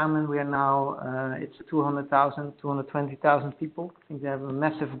 Like Xiamen, we are now, it's 200,000, 220,000 people. I think they have a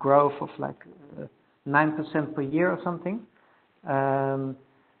massive growth of like 9% per year or something. And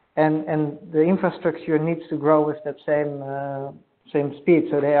the infrastructure needs to grow with that same speed,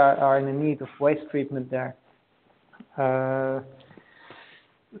 so they are in the need of waste treatment there.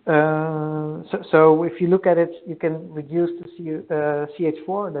 So if you look at it, you can reduce the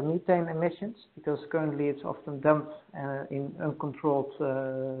CH4, the methane emissions, because currently it's often dumped in uncontrolled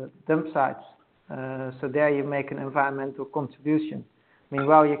dump sites. So there you make an environmental contribution.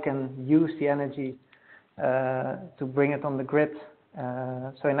 Meanwhile, you can use the energy to bring it on the grid.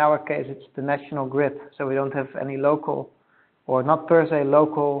 So in our case, it's the national grid. So we don't have any local, or not per se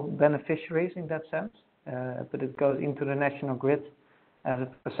local beneficiaries in that sense, but it goes into the national grid as a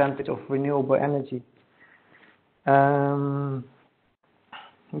percentage of renewable energy.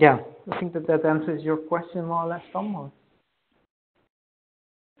 Yeah, I think that answers your question more or less, Tom. Or?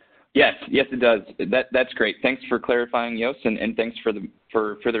 Yes, it does. That's great. Thanks for clarifying, Jos, and thanks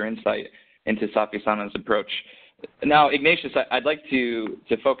for further insight into Sappi-sana's approach. Now, Ignatius, I'd like to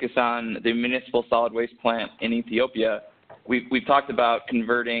focus on the municipal solid waste plant in Ethiopia. We've talked about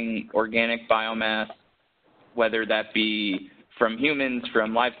converting organic biomass, whether that be from humans,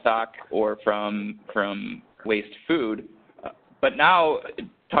 from livestock, or from waste food. But now,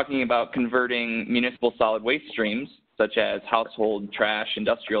 talking about converting municipal solid waste streams, such as household trash,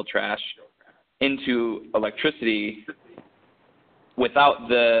 industrial trash, into electricity without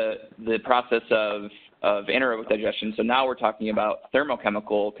the process of anaerobic digestion. So now we're talking about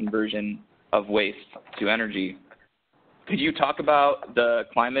thermochemical conversion of waste to energy. Could you talk about the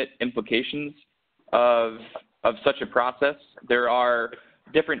climate implications of such a process? There are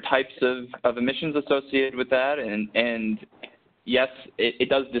different types of emissions associated with that, and yes, it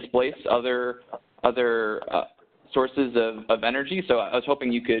does displace other sources of energy. So I was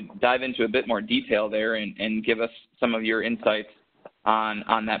hoping you could dive into a bit more detail there and give us some of your insights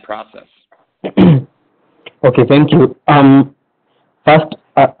on that process. Okay, thank you. First,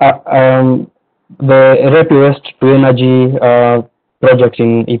 the REPI waste to energy project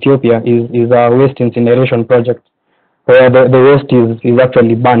in Ethiopia is a waste incineration project where the waste is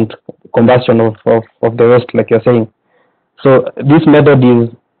actually burnt, combustion of the waste, like you're saying. So this method is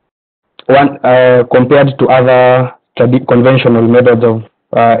one compared to other conventional methods of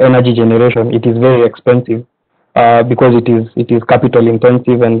energy generation. It is very expensive because it is capital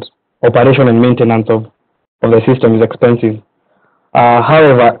intensive, and operation and maintenance of the system is expensive.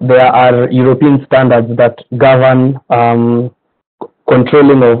 However, there are European standards that govern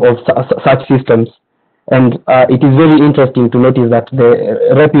controlling of such systems, and it is very interesting to notice that the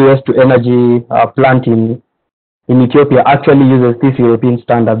REPI waste to energy plant in Ethiopia actually uses these European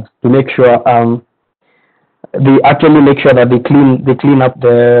standards to make sure they actually make sure that they clean up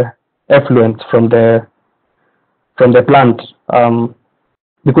the effluents from the plant.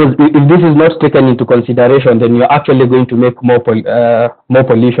 because if this is not taken into consideration, then you're actually going to make more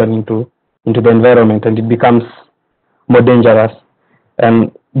pollution into the environment, and it becomes more dangerous.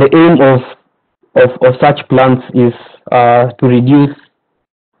 And the aim of such plants is to reduce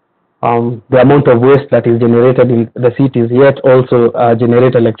the amount of waste that is generated in the cities, yet also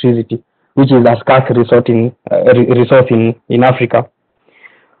generate electricity, which is a scarce resource in Africa.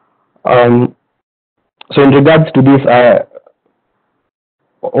 So in regards to this,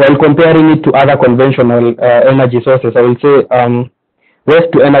 while comparing it to other conventional energy sources, I will say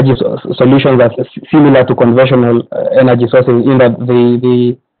waste to energy solutions are similar to conventional energy sources in that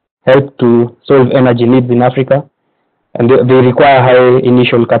they help to solve energy needs in Africa, and they require high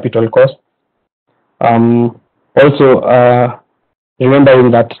initial capital cost. Also,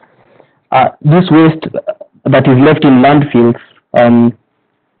 remembering that this waste that is left in landfills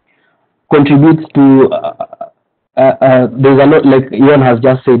contributes to there's a lot, like Ian has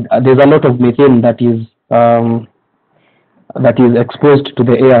just said, there's a lot of methane that is exposed to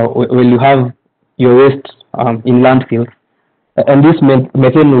the air when you have your waste in landfills, and this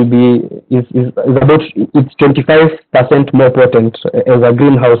methane will be is about, it's 25% more potent as a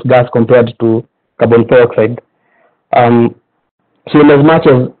greenhouse gas compared to carbon dioxide. So in as much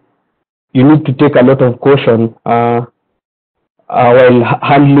as you need to take a lot of caution while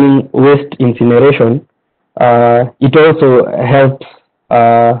handling waste incineration, it also helps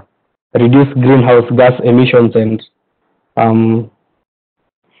reduce greenhouse gas emissions and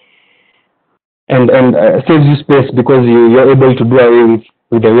saves you space, because you're able to do away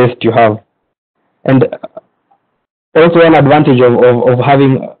with the waste you have. And also an advantage of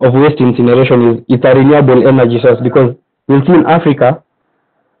having waste incineration is it's a renewable energy source, because you'll see in Africa,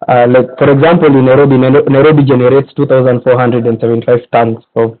 like for example in Nairobi generates 2,475 tons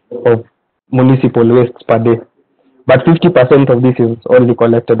of municipal waste per day, but 50% of this is only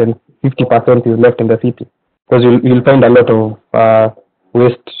collected and 50% is left in the city, because you'll find a lot of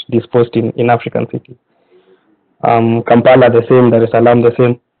waste disposed in African cities. Kampala the same, Dar es Salaam the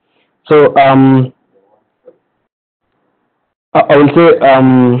same. So I will say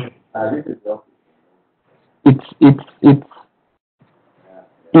it's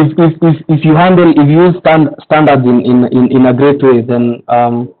if you use standards in a great way, then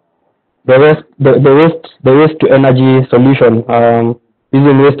the waste to energy solution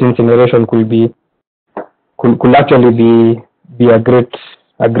using waste incineration could actually be a great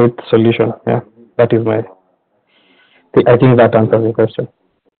solution. Yeah, that is I think that answers the question.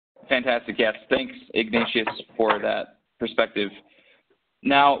 Fantastic. Yes, thanks, Ignatius, for that perspective.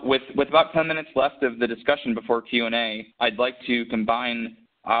 Now, with about 10 minutes left of the discussion before Q&A, I'd like to combine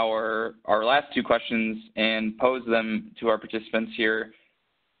our last two questions and pose them to our participants here.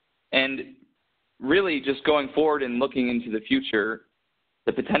 And really, just going forward and looking into the future,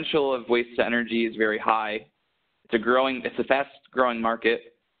 the potential of waste to energy is very high. It's a fast-growing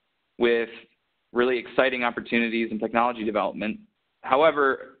market with really exciting opportunities in technology development.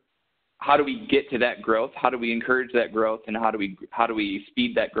 However, how do we get to that growth? How do we encourage that growth, and how do we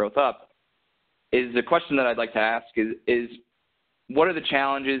speed that growth up? Is the question that I'd like to ask is what are the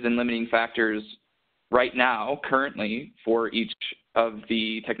challenges and limiting factors right now, currently, for each of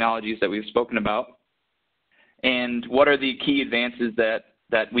the technologies that we've spoken about? And what are the key advances that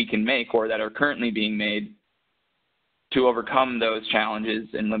we can make or that are currently being made to overcome those challenges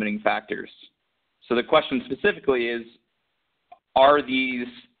and limiting factors? So the question specifically is, are these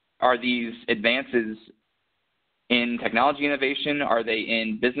advances in technology innovation? Are they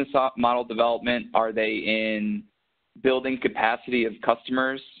in business model development? Are they in building capacity of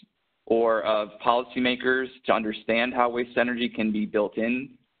customers or of policymakers to understand how waste energy can be built in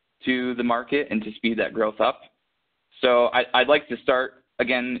to the market and to speed that growth up? So I'd like to start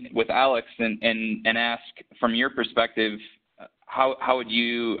again with Alex and ask, from your perspective, how would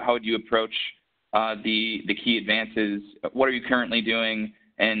you approach the key advances? What are you currently doing,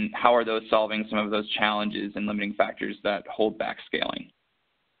 and how are those solving some of those challenges and limiting factors that hold back scaling?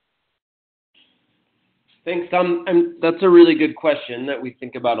 Thanks, Tom. And that's a really good question that we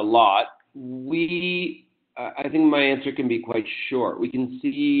think about a lot. I think my answer can be quite short. We can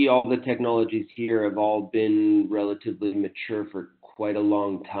see all the technologies here have all been relatively mature for quite a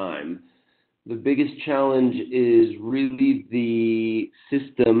long time. The biggest challenge is really the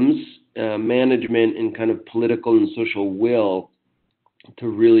systems, management, and kind of political and social will to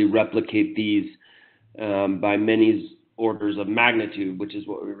really replicate these by many orders of magnitude, which is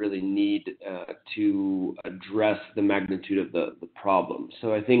what we really need to address the magnitude of the problem.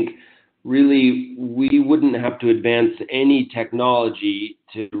 So I think really we wouldn't have to advance any technology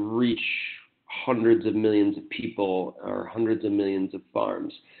to reach hundreds of millions of people or hundreds of millions of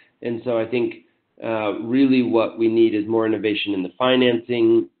farms. And so I think really what we need is more innovation in the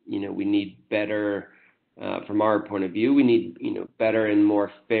financing. We need better, from our point of view, we need better and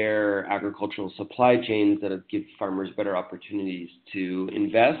more fair agricultural supply chains that give farmers better opportunities to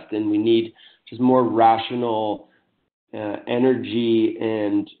invest, and we need just more rational energy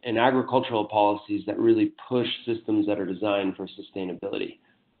and agricultural policies that really push systems that are designed for sustainability.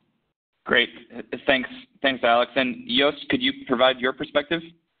 Great, thanks, Alex. And Joost, could you provide your perspective?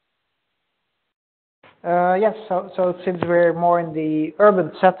 Yes, so since we're more in the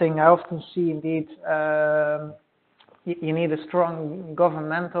urban setting, I often see indeed you need a strong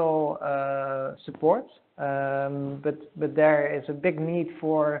governmental support, but there is a big need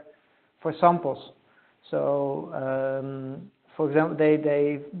for samples. So, for example,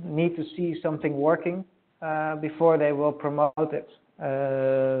 they need to see something working before they will promote it.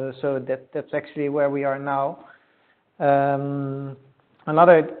 So that's actually where we are now.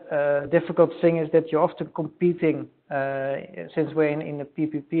 Another difficult thing is that you're often competing, since we're in the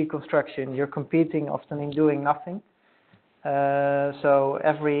PPP construction, you're competing often in doing nothing. So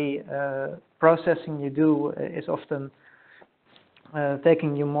every processing you do is often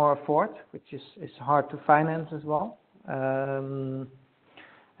taking you more effort, which is hard to finance as well. And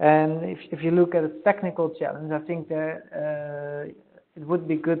if you look at a technical challenge, I think it would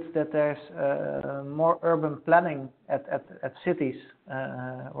be good that there's more urban planning at cities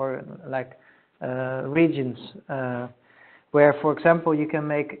or like regions where, for example, you can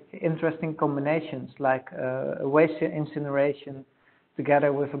make interesting combinations like waste incineration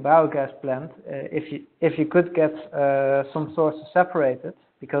together with a biogas plant. If you could get some sources separated,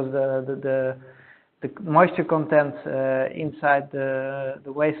 because the moisture content inside the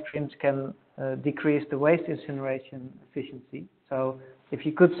waste streams can decrease the waste incineration efficiency. So if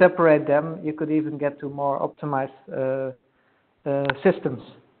you could separate them, you could even get to more optimized systems.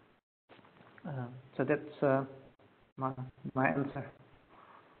 So that's my answer.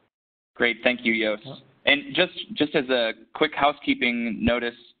 Great, thank you, Joost. Yeah. And just as a quick housekeeping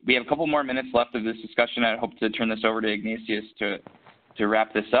notice, we have a couple more minutes left of this discussion. I hope to turn this over to Ignatius to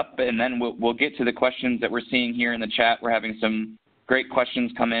wrap this up, and then we'll get to the questions that we're seeing here in the chat. We're having some great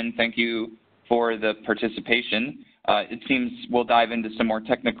questions come in. Thank you for the participation. It seems we'll dive into some more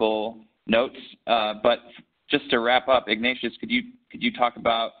technical notes, but just to wrap up, Ignatius, could you talk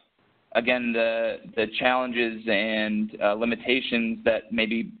about again the challenges and limitations that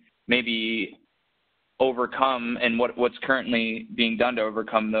maybe overcome, and what's currently being done to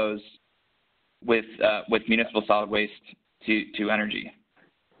overcome those with municipal solid waste to energy?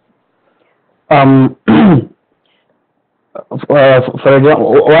 For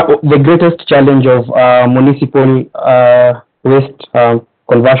example, the greatest challenge of municipal waste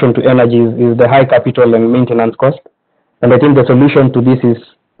conversion to energy is the high capital and maintenance cost. And I think the solution to this is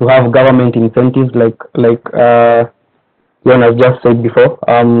to have government incentives like Jan has just said before,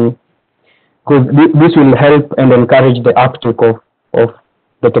 because this will help and encourage the uptake of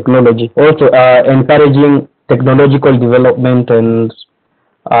the technology. Also, encouraging technological development and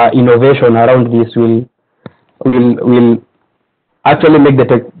innovation around this will actually make the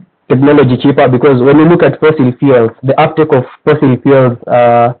technology cheaper, because when you look at fossil fuels, the uptake of fossil fuels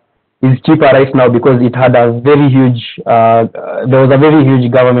is cheaper right now because it had a very huge, there was a very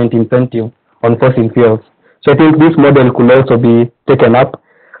huge government incentive on fossil fuels. So I think this model could also be taken up.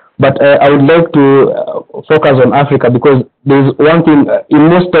 But I would like to focus on Africa, because there's one thing, in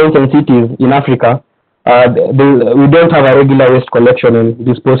most towns and cities in Africa, we don't have a regular waste collection and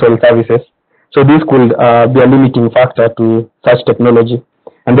disposal services. So this could be a limiting factor to such technology.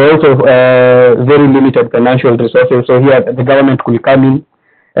 And there are also very limited financial resources. So here the government could come in,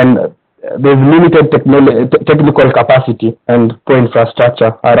 and there's limited technical capacity and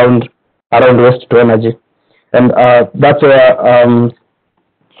infrastructure around waste to energy. And that's where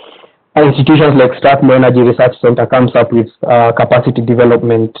institutions like Strathmore Energy Research Center comes up with capacity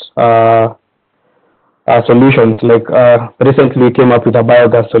development solutions. Like recently we came up with a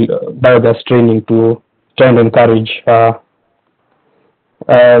biogas training to try and encourage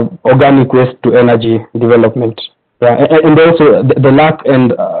organic waste to energy development. Yeah, and also the lack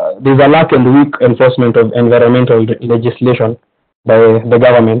and there's a lack and weak enforcement of environmental legislation by the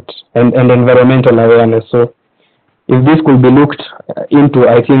government and environmental awareness. So if this could be looked into,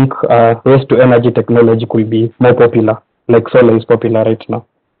 I think waste to energy technology could be more popular, like solar is popular right now.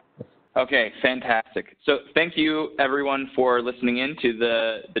 Okay, fantastic. So thank you everyone for listening in to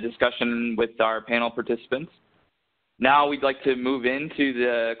the discussion with our panel participants. Now we'd like to move into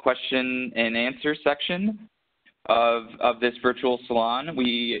the question and answer section. of this virtual salon.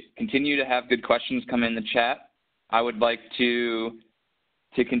 We continue to have good questions come in the chat. I would like to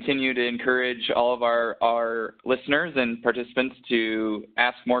continue to encourage all of our listeners and participants to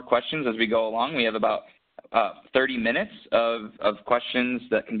ask more questions as we go along. We have about 30 minutes of questions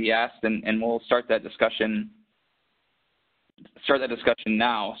that can be asked, and we'll start that discussion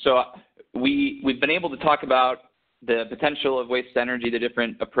now. So we've been able to talk about the potential of waste energy, the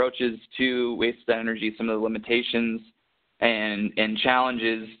different approaches to waste energy, some of the limitations and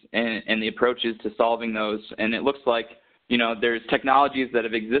challenges and the approaches to solving those. And it looks like, you know, there's technologies that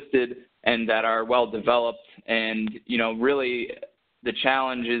have existed and that are well developed, and, you know, really the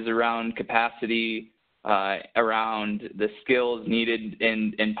challenges around capacity, around the skills needed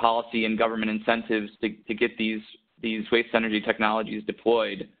in policy and government incentives to get these waste energy technologies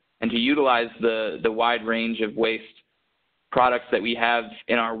deployed and to utilize the wide range of waste products that we have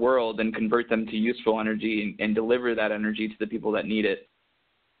in our world and convert them to useful energy and deliver that energy to the people that need it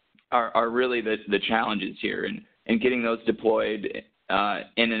are really the challenges here, and getting those deployed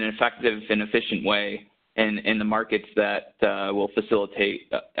in an effective and efficient way in the markets that will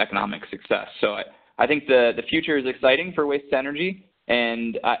facilitate economic success. So I think the future is exciting for waste energy,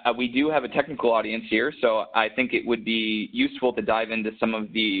 and we do have a technical audience here, so I think it would be useful to dive into some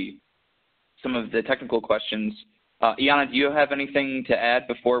of the technical questions. Iana, do you have anything to add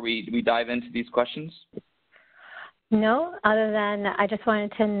before we dive into these questions? No, other than I just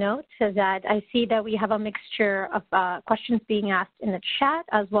wanted to note that I see that we have a mixture of questions being asked in the chat,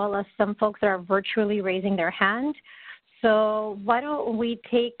 as well as some folks that are virtually raising their hand. So why don't we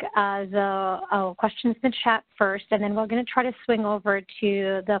take the questions in the chat first, and then we're going to try to swing over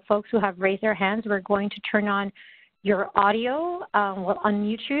to the folks who have raised their hands. We're going to turn on your audio. We'll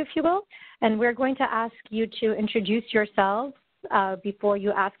unmute you, if you will, and we're going to ask you to introduce yourselves before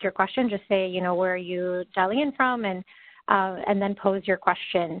you ask your question. Just say, you know, where are you dialing in from, and then pose your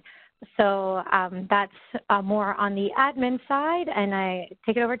question. So that's more on the admin side, and I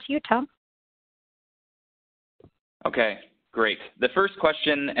take it over to you, Tom. Okay, great. The first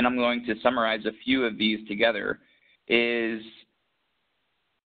question, and I'm going to summarize a few of these together, is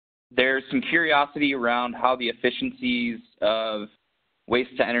there's some curiosity around how the efficiencies of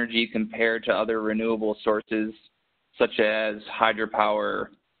waste to energy compare to other renewable sources, such as hydropower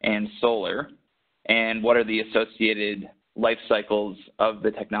and solar, and what are the associated life cycles of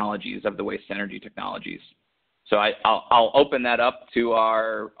the technologies, of the waste energy technologies. So I'll open that up to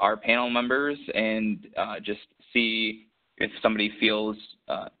our panel members and just see if somebody feels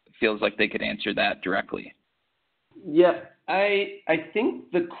like they could answer that directly. Yeah, I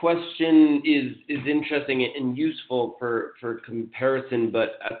think the question is interesting and useful for comparison,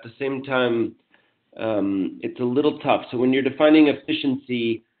 but at the same time, it's a little tough. So when you're defining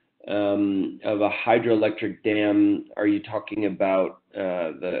efficiency of a hydroelectric dam, are you talking about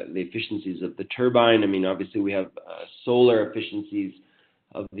the efficiencies of the turbine? I mean, obviously we have solar efficiencies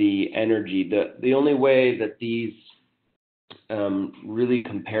of the energy. The only way that these really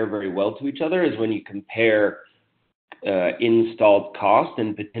compare very well to each other is when you compare installed cost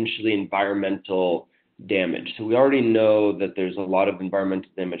and potentially environmental damage. So we already know that there's a lot of environmental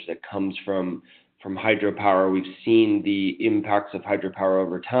damage that comes from hydropower. We've seen the impacts of hydropower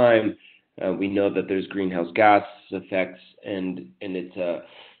over time. We know that there's greenhouse gas effects, and it's a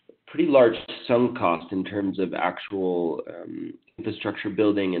pretty large sunk cost in terms of actual infrastructure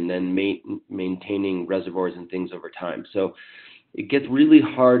building and then maintaining reservoirs and things over time. So it gets really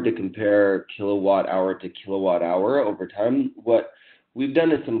hard to compare kilowatt hour to kilowatt hour over time. What we've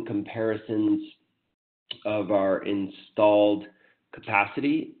done is some comparisons of our installed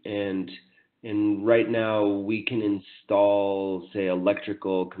capacity, and right now we can install, say,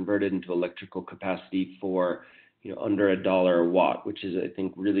 converted into electrical capacity for, you know, under $1 a watt, which is, I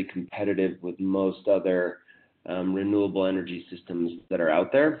think, really competitive with most other renewable energy systems that are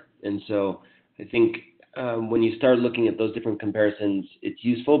out there. And so I think when you start looking at those different comparisons, it's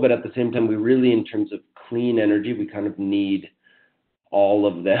useful, but at the same time, we really, in terms of clean energy, we kind of need all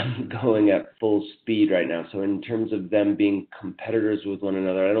of them going at full speed right now. So in terms of them being competitors with one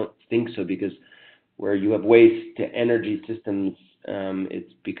another, I don't think so, because where you have waste to energy systems,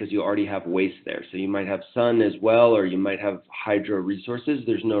 it's because you already have waste there. So you might have sun as well, or you might have hydro resources.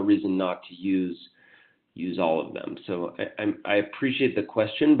 There's no reason not to use all of them. So I appreciate the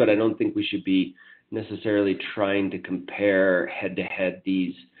question, but I don't think we should be necessarily trying to compare head-to-head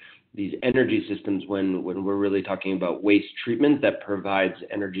these energy systems when we're really talking about waste treatment that provides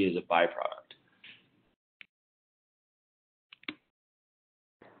energy as a byproduct.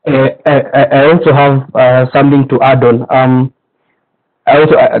 I also have something to add on. I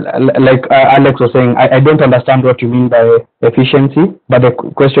also, like Alex was saying, I don't understand what you mean by efficiency, but the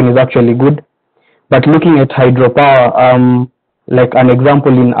question is actually good. But looking at hydropower, like an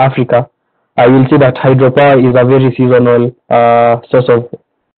example in Africa, I will see that hydropower is a very seasonal source of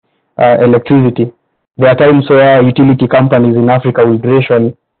electricity. There are times where utility companies in Africa will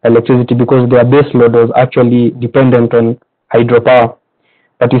ration electricity because their base load was actually dependent on hydropower.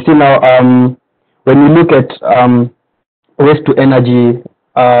 But you see now, when you look at waste to energy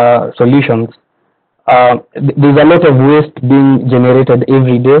solutions, there's a lot of waste being generated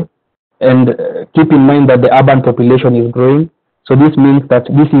every day, and keep in mind that the urban population is growing. So this means that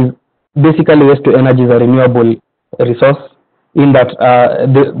this is basically waste to energy is a renewable resource, in that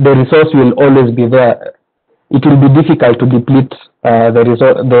the resource will always be there. It will be difficult to deplete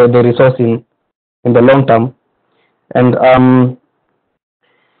the resource in the long term. And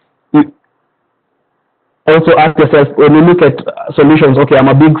you also ask yourself, when you look at solutions, okay, I'm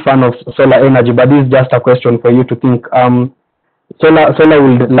a big fan of solar energy, but this is just a question for you to think. Solar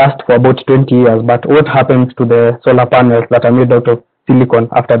will last for about 20 years, but what happens to the solar panels that are made out of silicon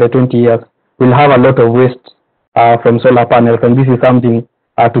after the 20 years? We'll have a lot of waste from solar panels, and this is something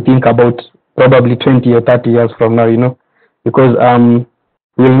to think about probably 20 or 30 years from now, because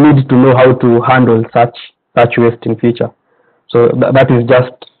we'll need to know how to handle such waste in future. So that is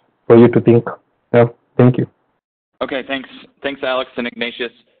just for you to think. Yeah, thank you. Okay, thanks, Alex and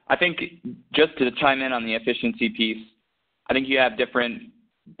Ignatius. I think just to chime in on the efficiency piece, I think you have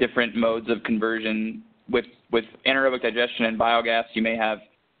different modes of conversion with anaerobic digestion and biogas. You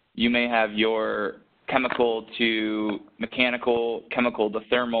may have your chemical to mechanical, chemical to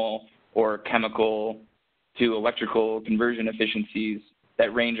thermal, or chemical to electrical conversion efficiencies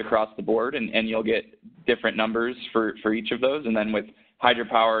that range across the board, and you'll get different numbers for each of those. And then with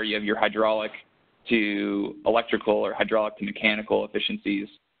hydropower, you have your hydraulic to electrical or hydraulic to mechanical efficiencies,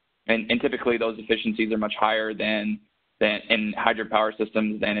 and typically those efficiencies are much higher than in hydropower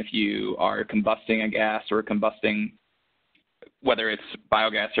systems than if you are combusting a gas or combusting, whether it's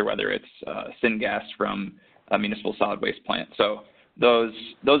biogas or whether it's syngas from a municipal solid waste plant. So those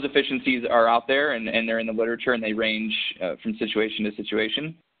efficiencies are out there, and they're in the literature, and they range from situation to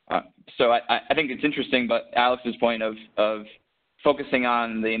situation. So I think it's interesting, but Alex's point of focusing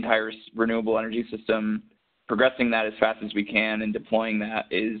on the entire renewable energy system, progressing that as fast as we can, and deploying that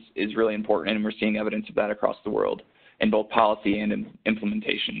is really important, and we're seeing evidence of that across the world in both policy and in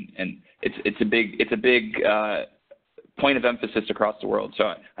implementation. And it's a big point of emphasis across the world. So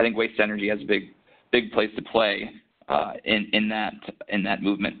I think waste energy has a big place to play in that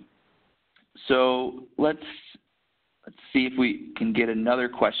movement. So let's see if we can get another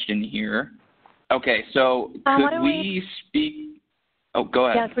question here. Okay, so could we speak? Oh, go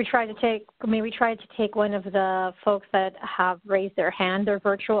ahead. Yes, we tried to take one of the folks that have raised their hand, their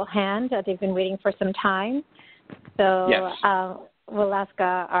virtual hand. They've been waiting for some time. So yes. We'll ask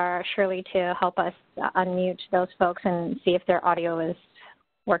our Shirley to help us unmute those folks and see if their audio is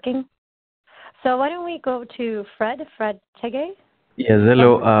working. So why don't we go to Fred Chege? Yes,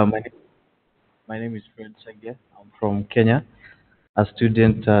 hello. My name is Fred Chege. I'm from Kenya, a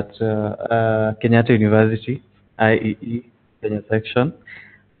student at Kenyatta University, IEE, Kenya section.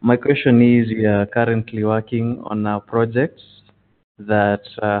 My question is, we are currently working on a project that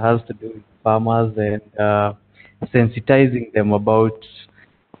has to do with farmers and sensitizing them about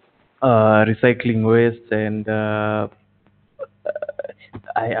recycling waste and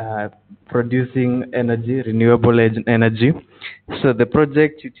producing energy, renewable energy. So the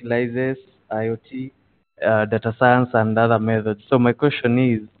project utilizes IoT, data science, and other methods. So my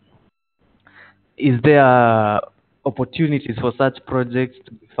question is there opportunities for such projects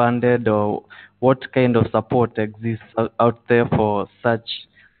to be funded, or what kind of support exists out there for such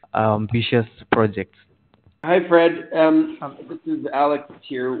ambitious projects? Hi, Fred. This is Alex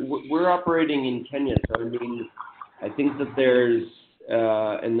here. We're operating in Kenya, so I think that there's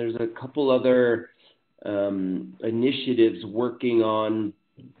a couple other initiatives working on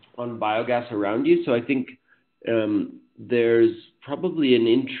biogas around you. So I think there's probably an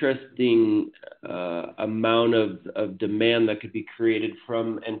interesting amount of demand that could be created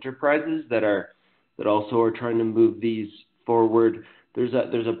from enterprises that also are trying to move these forward. There's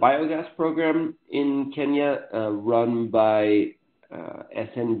a biogas program in Kenya run by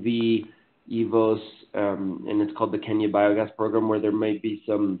SNV, EVOS, and it's called the Kenya Biogas Program, where there might be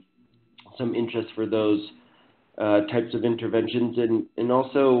some interest for those types of interventions. And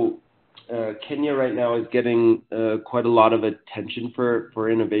also Kenya right now is getting quite a lot of attention for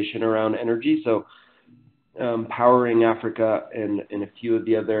innovation around energy. So Powering Africa and a few of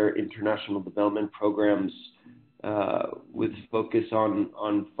the other international development programs with focus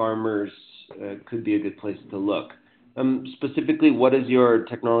on farmers could be a good place to look. Specifically, what is your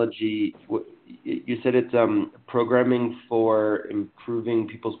technology? You said it's programming for improving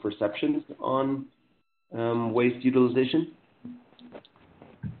people's perceptions on waste utilization?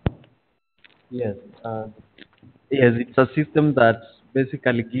 Yes. Yes, it's a system that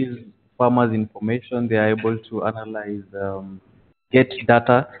basically gives farmers information. They are able to analyze, get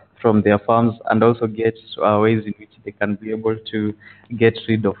data from their farms, and also get ways in which they can be able to get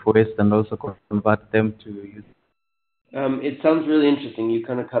rid of waste and also convert them to use. It sounds really interesting. You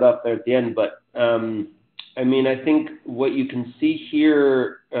kind of cut off there at the end, but I mean, I think what you can see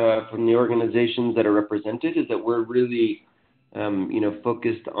here from the organizations that are represented is that we're really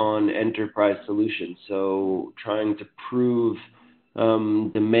focused on enterprise solutions. So trying to prove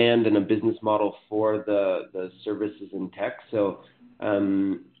demand and a business model for the services and tech. So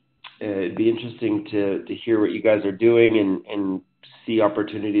it'd be interesting to hear what you guys are doing and see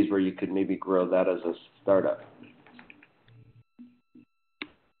opportunities where you could maybe grow that as a startup.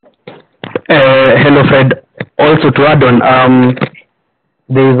 Hello, Fred. Also to add on,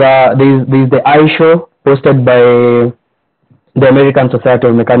 there's the iShow hosted by the American Society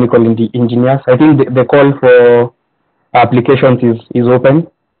of Mechanical Engineers. I think the call for applications is open,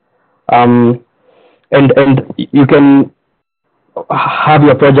 and you can have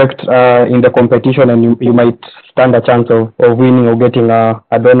your project in the competition, and you might stand a chance of winning or getting a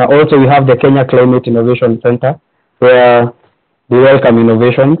donor. Also, we have the Kenya Climate Innovation Center, where we welcome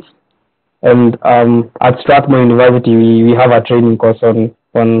innovations. And at Strathmore University, we have a training course on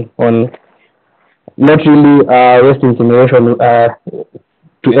not really waste incineration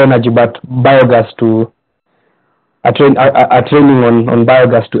to energy, but biogas to a training on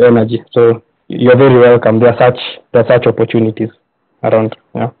biogas to energy. So you're very welcome. There are such opportunities around.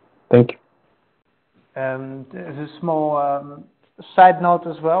 Yeah, thank you. There's a small side note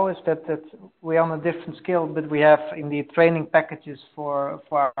as well, is that we're on a different scale, but we have indeed training packages for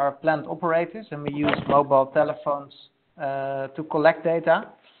our plant operators, and we use mobile telephones to collect data.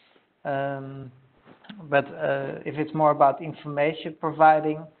 But if it's more about information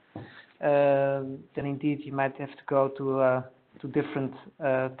providing, then indeed you might have to go to different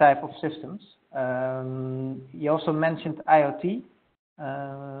type of systems. You also mentioned IoT,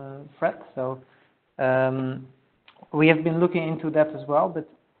 Fred. So we have been looking into that as well, but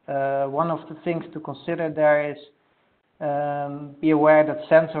one of the things to consider there is be aware that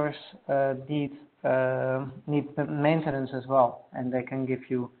sensors need maintenance as well, and they can give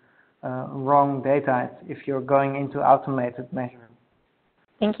you wrong data if you're going into automated measuring.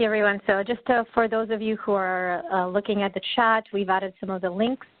 Thank you, everyone. So just for those of you who are looking at the chat, we've added some of the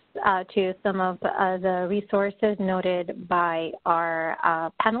links to some of the resources noted by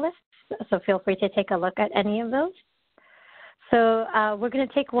our panelists, so feel free to take a look at any of those. So we're going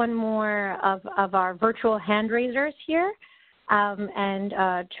to take one more of our virtual hand raisers here and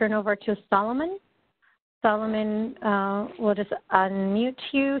turn over to Solomon. Solomon, we'll just unmute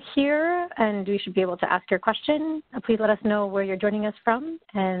you here, and you should be able to ask your question. Please let us know where you're joining us from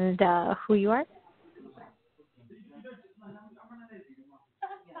and who you are.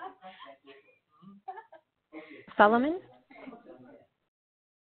 Solomon?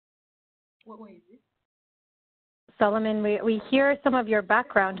 Solomon, we hear some of your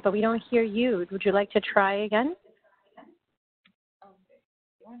background, but we don't hear you. Would you like to try again?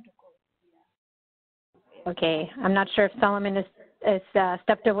 Okay, I'm not sure if Solomon is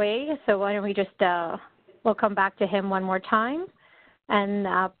stepped away, so why don't we just, we'll come back to him one more time. And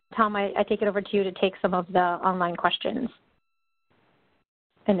Tom, I take it over to you to take some of the online questions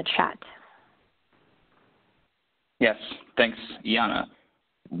in the chat. Yes, thanks, Iana.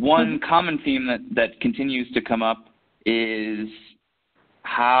 One common theme that continues to come up is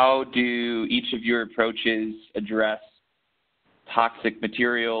how do each of your approaches address toxic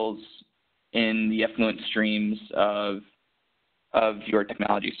materials in the effluent streams of your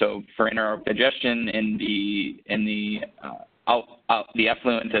technology? So for anaerobic digestion in the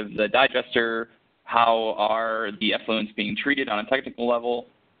effluent of the digester, how are the effluents being treated on a technical level?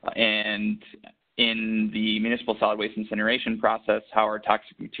 And in the municipal solid waste incineration process, how are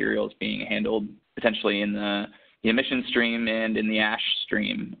toxic materials being handled potentially in the emission stream and in the ash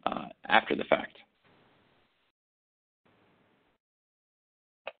stream after the fact?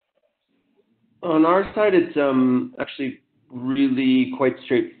 On our side, it's actually really quite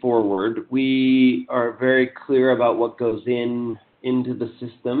straightforward. We are very clear about what goes into the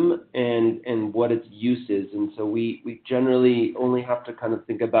system and what its use is. And so we generally only have to kind of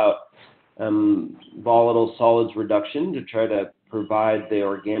think about volatile solids reduction to try to provide the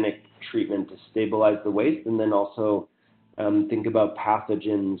organic treatment to stabilize the waste, and then also think about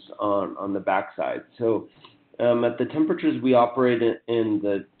pathogens on the backside. So at the temperatures we operate in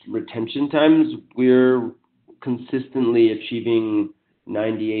the retention times, we're consistently achieving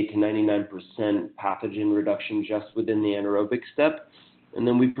 98 to 99% pathogen reduction just within the anaerobic step. And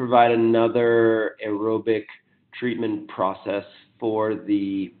then we provide another aerobic treatment process for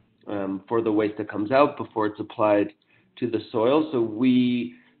the waste that comes out before it's applied to the soil. So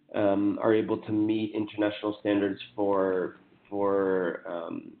we are able to meet international standards for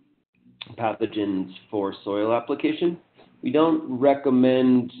pathogens for soil application. We don't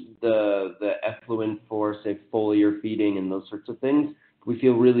recommend the effluent for, say, foliar feeding and those sorts of things. We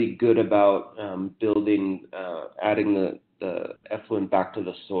feel really good about adding the effluent back to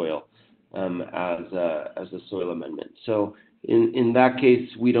the soil as a soil amendment. So in that case,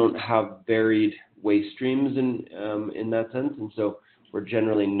 we don't have varied waste streams in that sense, and so we're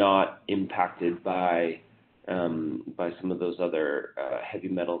generally not impacted by some of those other heavy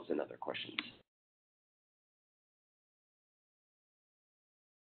metals and other questions.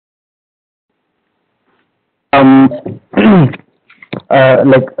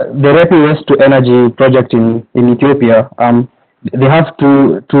 Like the Rapid Waste to Energy project in Ethiopia, they have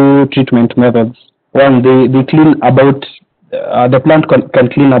two treatment methods. One, they clean about, the plant can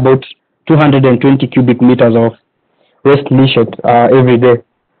clean about 220 cubic meters of waste leachate every day.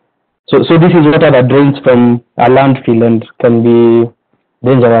 So this is water that drains from a landfill and can be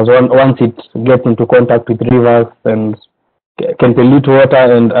dangerous once it gets into contact with rivers and can pollute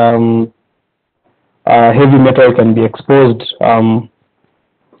water, and heavy metal can be exposed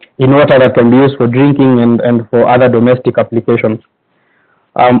in water that can be used for drinking and for other domestic applications.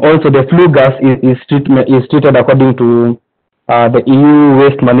 Also, the flue gas is treated according to the EU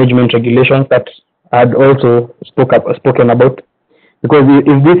waste management regulations that I had also spoken about. Because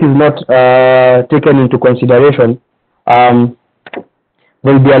if this is not taken into consideration, there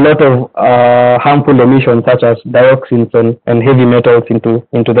will be a lot of harmful emissions such as dioxins and heavy metals into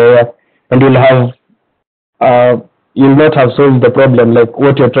the air, and you'll not have solved the problem like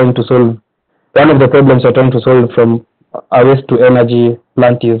what you're trying to solve. One of the problems you're trying to solve from a waste to energy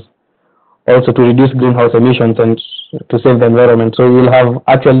plant is also to reduce greenhouse emissions and to save the environment. So you'll have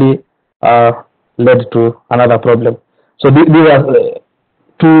actually led to another problem. So these are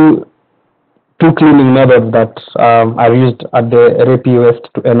two cleaning methods that are used at the Rapid Waste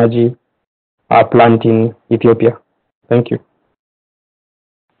to Energy plant in Ethiopia. Thank you.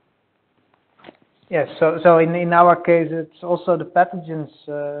 Yes, so in our case, it's also the pathogens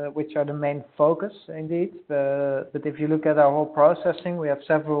which are the main focus, indeed. But if you look at our whole processing, we have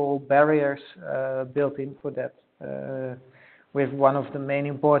several barriers built in for that. With one of the main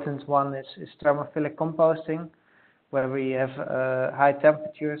important one is thermophilic composting, where we have high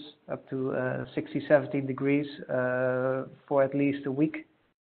temperatures up to 60, 70 degrees for at least a week.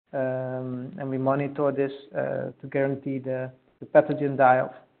 And we monitor this to guarantee the pathogen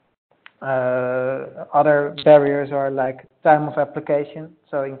die-off. Other barriers are like time of application.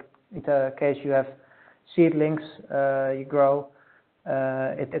 So in the case you have seedlings you grow,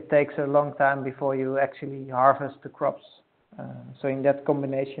 it takes a long time before you actually harvest the crops. So in that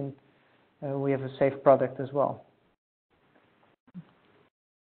combination, we have a safe product as well.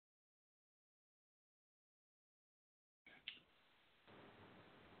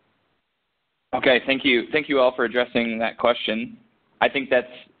 Okay, thank you. Thank you all for addressing that question. I think that's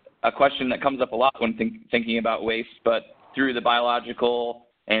a question that comes up a lot when thinking about waste, but through the biological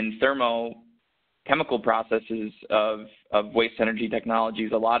and thermochemical processes of waste energy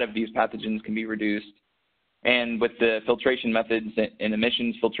technologies, a lot of these pathogens can be reduced. And with the filtration methods and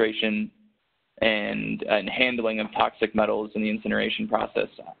emissions filtration and handling of toxic metals in the incineration process,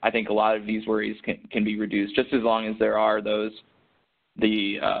 I think a lot of these worries can be reduced, just as long as there are the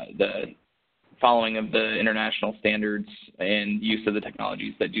following of the international standards and use of the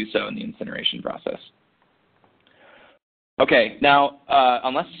technologies that do so in the incineration process. Okay, now,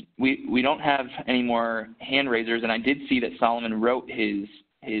 unless we don't have any more hand raisers, and I did see that Solomon wrote his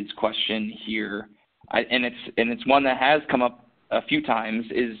question here, and it's one that has come up a few times,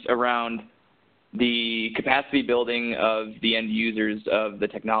 is around the capacity building of the end users of the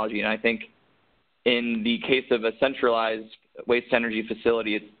technology. And I think in the case of a centralized waste energy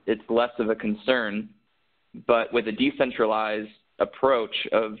facility, it's less of a concern, but with a decentralized approach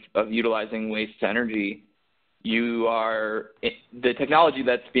of utilizing waste to energy, the technology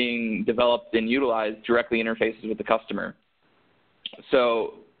that's being developed and utilized directly interfaces with the customer.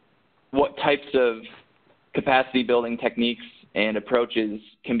 So what types of capacity building techniques and approaches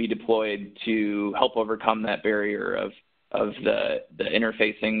can be deployed to help overcome that barrier of the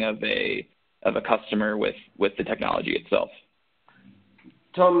interfacing of a customer with the technology itself.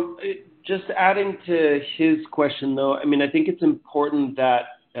 Tom, just adding to his question though, I mean, I think it's important that,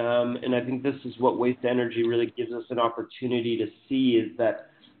 and I think this is what waste energy really gives us an opportunity to see, is that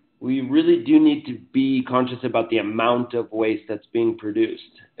we really do need to be conscious about the amount of waste that's being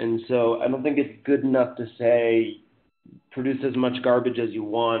produced. And so I don't think it's good enough to say, produce as much garbage as you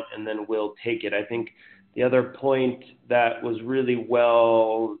want and then we'll take it. I think the other point that was really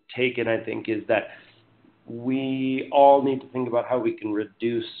well taken, I think, is that we all need to think about how we can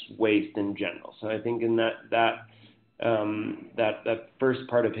reduce waste in general. So I think in that first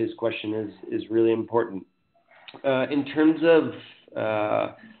part of his question is really important. In terms of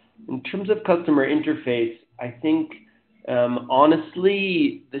customer interface, I think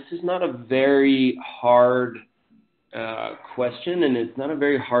honestly, this is not a very hard question, and it's not a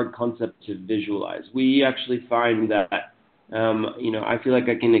very hard concept to visualize. We actually find that I feel like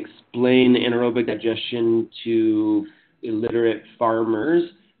I can explain anaerobic digestion to illiterate farmers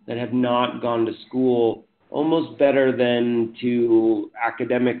that have not gone to school almost better than to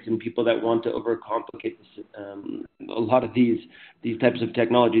academics and people that want to overcomplicate this, a lot of these types of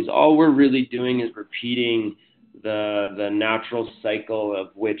technologies. All we're really doing is repeating the natural cycle of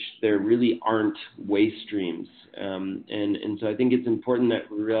which there really aren't waste streams. And so I think it's important that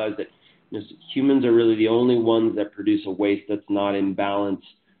we realize that humans are really the only ones that produce a waste that's not in balance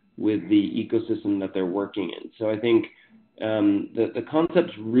with the ecosystem that they're working in. So I think the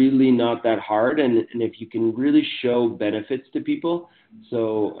concept's really not that hard, and if you can really show benefits to people,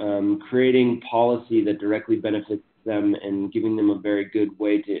 so creating policy that directly benefits them and giving them a very good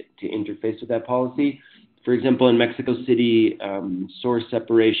way to interface with that policy. For example, in Mexico City, source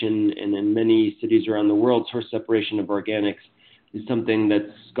separation, and in many cities around the world, source separation of organics is something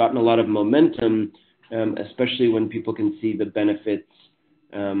that's gotten a lot of momentum, especially when people can see the benefits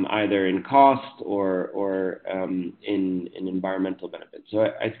either in cost or in environmental benefits. So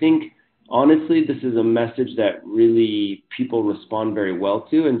I think, honestly, this is a message that really people respond very well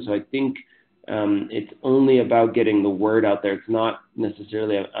to. And so I think it's only about getting the word out there. It's not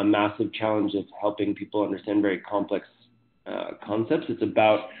necessarily a massive challenge of helping people understand very complex concepts. It's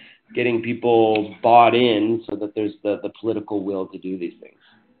about getting people bought in so that there's the political will to do these things.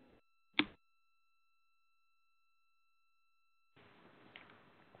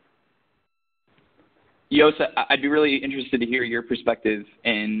 Yosa, I'd be really interested to hear your perspective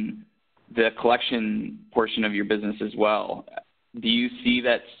in the collection portion of your business as well. Do you see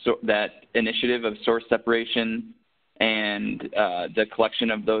that initiative of source separation and the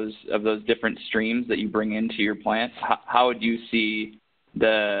collection of those different streams that you bring into your plants? How would you see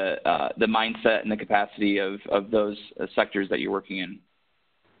the mindset and the capacity of those sectors that you're working in?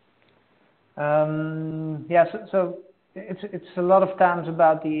 So it's a lot of times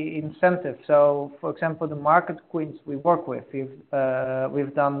about the incentive. So, for example, the market queens we work with,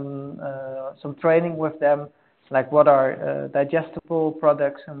 we've done some training with them, like what are digestible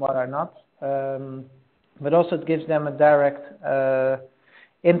products and what are not. But also it gives them a direct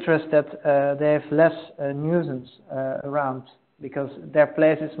interest that they have less nuisance around, because their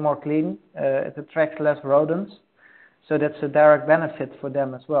place is more clean, it attracts less rodents, so that's a direct benefit for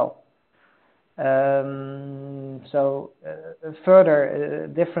them as well. Further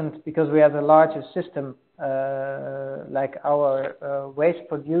different, because we have the largest system, like our waste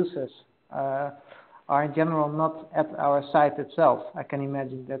producers are in general not at our site itself. I can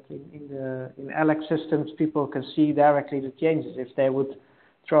imagine that in Alex systems, people can see directly the changes. If they would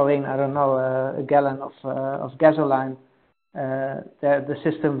throw in, I don't know, a gallon of gasoline, the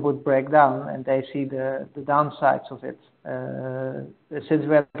system would break down, and they see the downsides of it. Since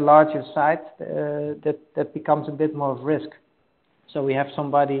we're at a larger site, that becomes a bit more of risk. So we have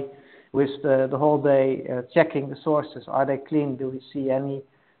somebody with the whole day checking the sources. Are they clean? Do we see any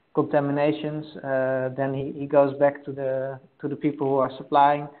contaminations? Then he goes back to the people who are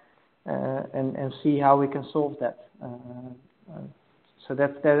supplying and see how we can solve that. So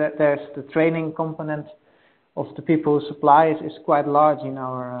there's the training component of the people who supply is quite large in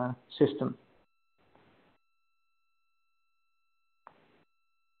our system.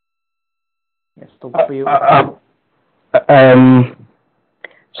 Yes, Tom, for you.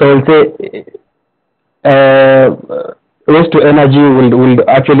 So I'll say waste to energy will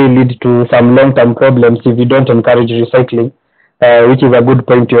actually lead to some long-term problems if you don't encourage recycling, which is a good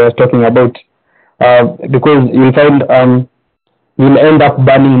point you're talking about, because you'll find you'll end up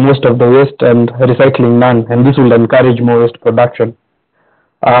burning most of the waste and recycling none, and this will encourage more waste production.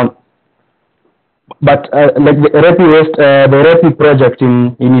 But like the REPI project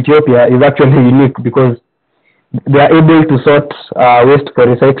in Ethiopia is actually unique because they are able to sort waste for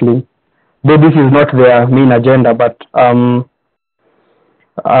recycling. Though this is not their main agenda, but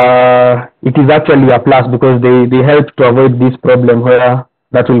it is actually a plus because they help to avoid this problem where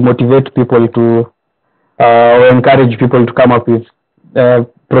that will motivate people to or encourage people to come up with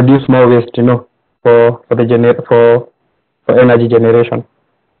produce more waste, for energy generation.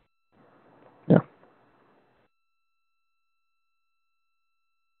 Yeah.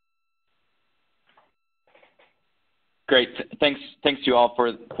 Great. Thanks to you all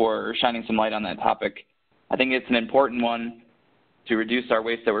for shining some light on that topic. I think it's an important one to reduce our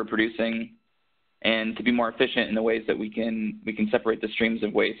waste that we're producing and to be more efficient in the ways that we can separate the streams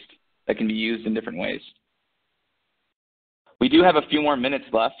of waste that can be used in different ways. We do have a few more minutes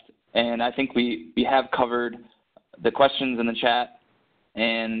left, and I think we have covered the questions in the chat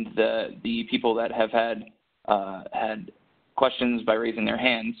and the people that have had questions by raising their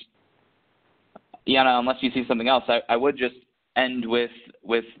hands. Iana, unless you see something else, I would just end with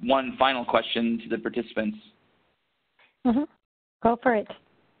one final question to the participants. Mm-hmm. Go for it.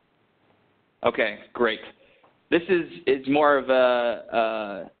 Okay, great. This is more of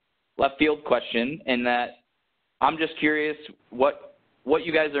a left field question in that I'm just curious what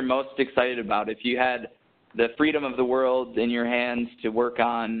you guys are most excited about. If you had the freedom of the world in your hands to work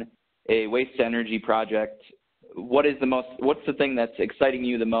on a waste to energy project, what's the thing that's exciting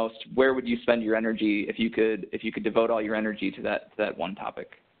you the most? Where would you spend your energy if you could devote all your energy to that one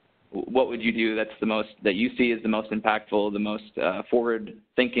topic? What would you do that you see as the most impactful, the most forward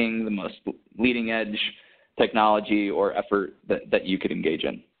thinking, the most leading edge technology or effort that you could engage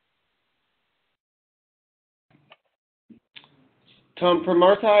in? Tom, from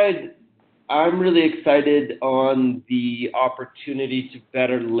our side, I'm really excited on the opportunity to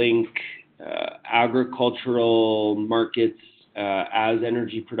better link agricultural markets as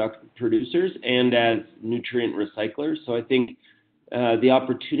energy producers and as nutrient recyclers. So I think the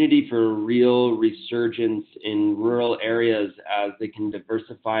opportunity for real resurgence in rural areas as they can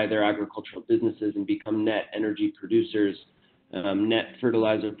diversify their agricultural businesses and become net energy producers, net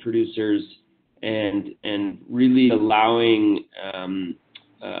fertilizer producers, and really allowing,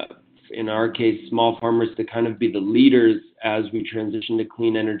 in our case, small farmers to kind of be the leaders as we transition to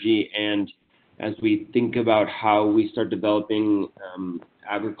clean energy and as we think about how we start developing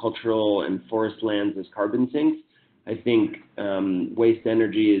agricultural and forest lands as carbon sinks. I think waste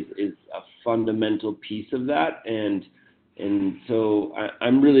energy is a fundamental piece of that, and so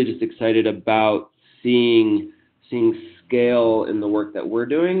I'm really just excited about seeing scale in the work that we're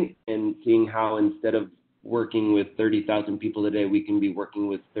doing and seeing how instead of working with 30,000 people today, we can be working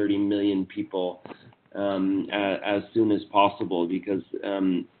with 30 million people as soon as possible, because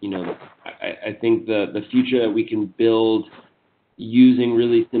I think the future that we can build using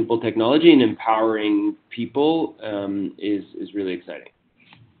really simple technology and empowering people is really exciting.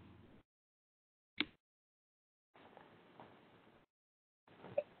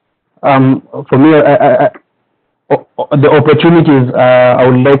 For me, the opportunities I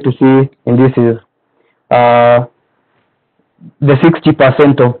would like to see in this is the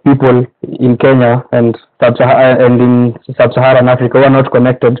 60% of people in Kenya and in sub-Saharan Africa who are not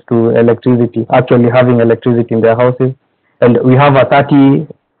connected to electricity, actually having electricity in their houses. And we have about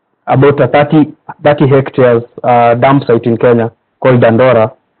a 30 hectares dump site in Kenya called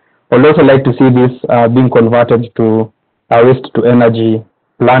Dandora. I would also like to see this being converted to a waste to energy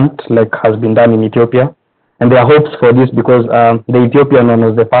plant like has been done in Ethiopia. And there are hopes for this because the Ethiopian one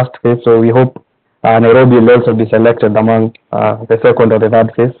was the first phase, so we hope Nairobi will also be selected among the second or the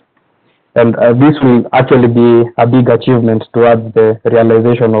third phase. And this will actually be a big achievement towards the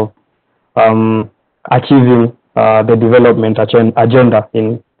realization of achieving the development agenda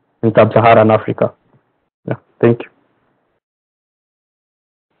in sub-Saharan Africa. Yeah, thank you.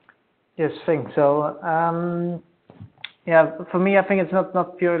 Yes, thanks. So, yeah, for me, I think it's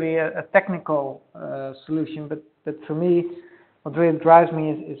not purely a technical solution, but for me, what really drives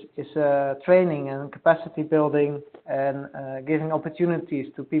me is training and capacity building and giving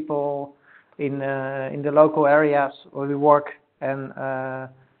opportunities to people in the local areas where we work and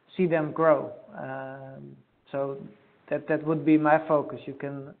see them grow. So that would be my focus.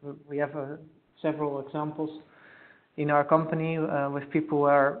 We have several examples in our company with people who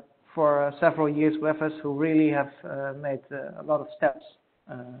are for several years with us who really have made a lot of steps,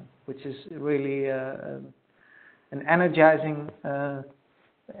 which is really an energizing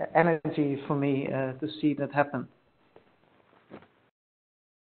energy for me to see that happen.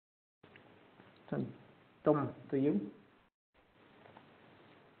 So, Tom, to you.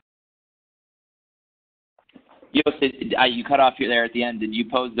 you cut off there at the end. Did you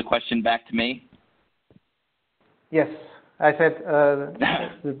pose the question back to me? Yes, I said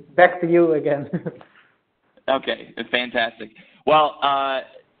back to you again. Okay, fantastic. Well,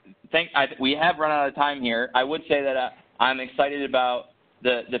 we have run out of time here. I would say that I'm excited about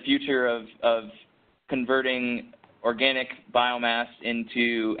the future of converting organic biomass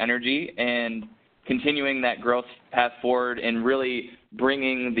into energy and continuing that growth path forward and really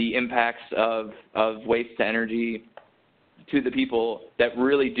bringing the impacts of waste to energy to the people that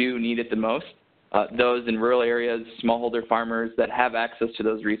really do need it the most, those in rural areas, smallholder farmers that have access to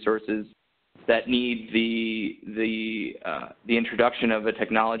those resources, that need the introduction of a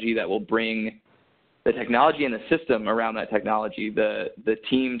technology that will bring the technology and the system around that technology, the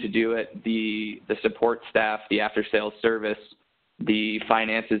team to do it, the support staff, the after-sales service, the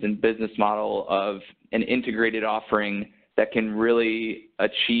finances and business model of an integrated offering that can really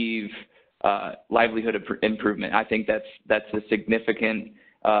achieve livelihood improvement. I think that's a significant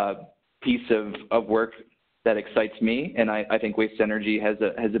piece of work that excites me, and I think waste energy has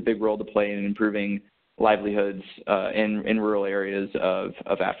a big role to play in improving livelihoods in rural areas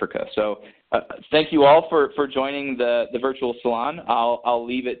of Africa. So thank you all for joining the virtual salon. I'll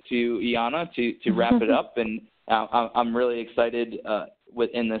leave it to Iana to wrap it up, and I'm really excited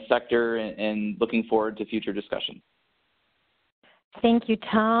within the sector and looking forward to future discussion. Thank you,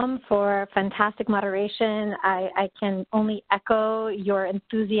 Tom, for fantastic moderation. I can only echo your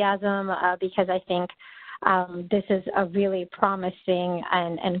enthusiasm because I think this is a really promising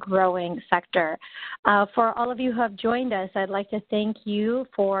and growing sector. For all of you who have joined us, I'd like to thank you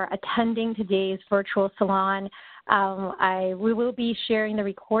for attending today's virtual salon. We will be sharing the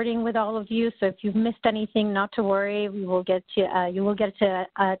recording with all of you, so if you've missed anything, not to worry. You will get to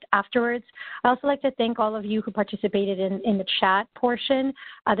afterwards. I also like to thank all of you who participated in the chat portion.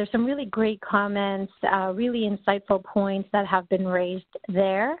 There's some really great comments, really insightful points that have been raised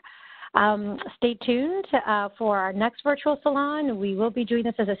there. Stay tuned for our next virtual salon. We will be doing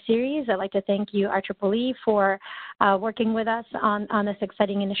this as a series. I'd like to thank you, IEEE, for working with us on this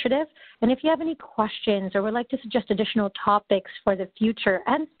exciting initiative. And if you have any questions or would like to suggest additional topics for the future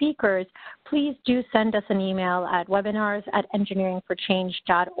and speakers, please do send us an email at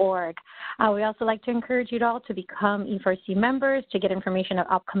webinars@engineeringforchange.org. We also like to encourage you all to become E4C members to get information on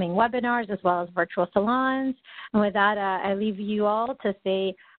upcoming webinars as well as virtual salons. And with that, I leave you all to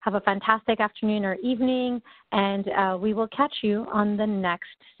say, have a fantastic afternoon or evening, and we will catch you on the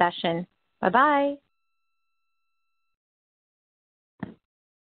next session. Bye-bye.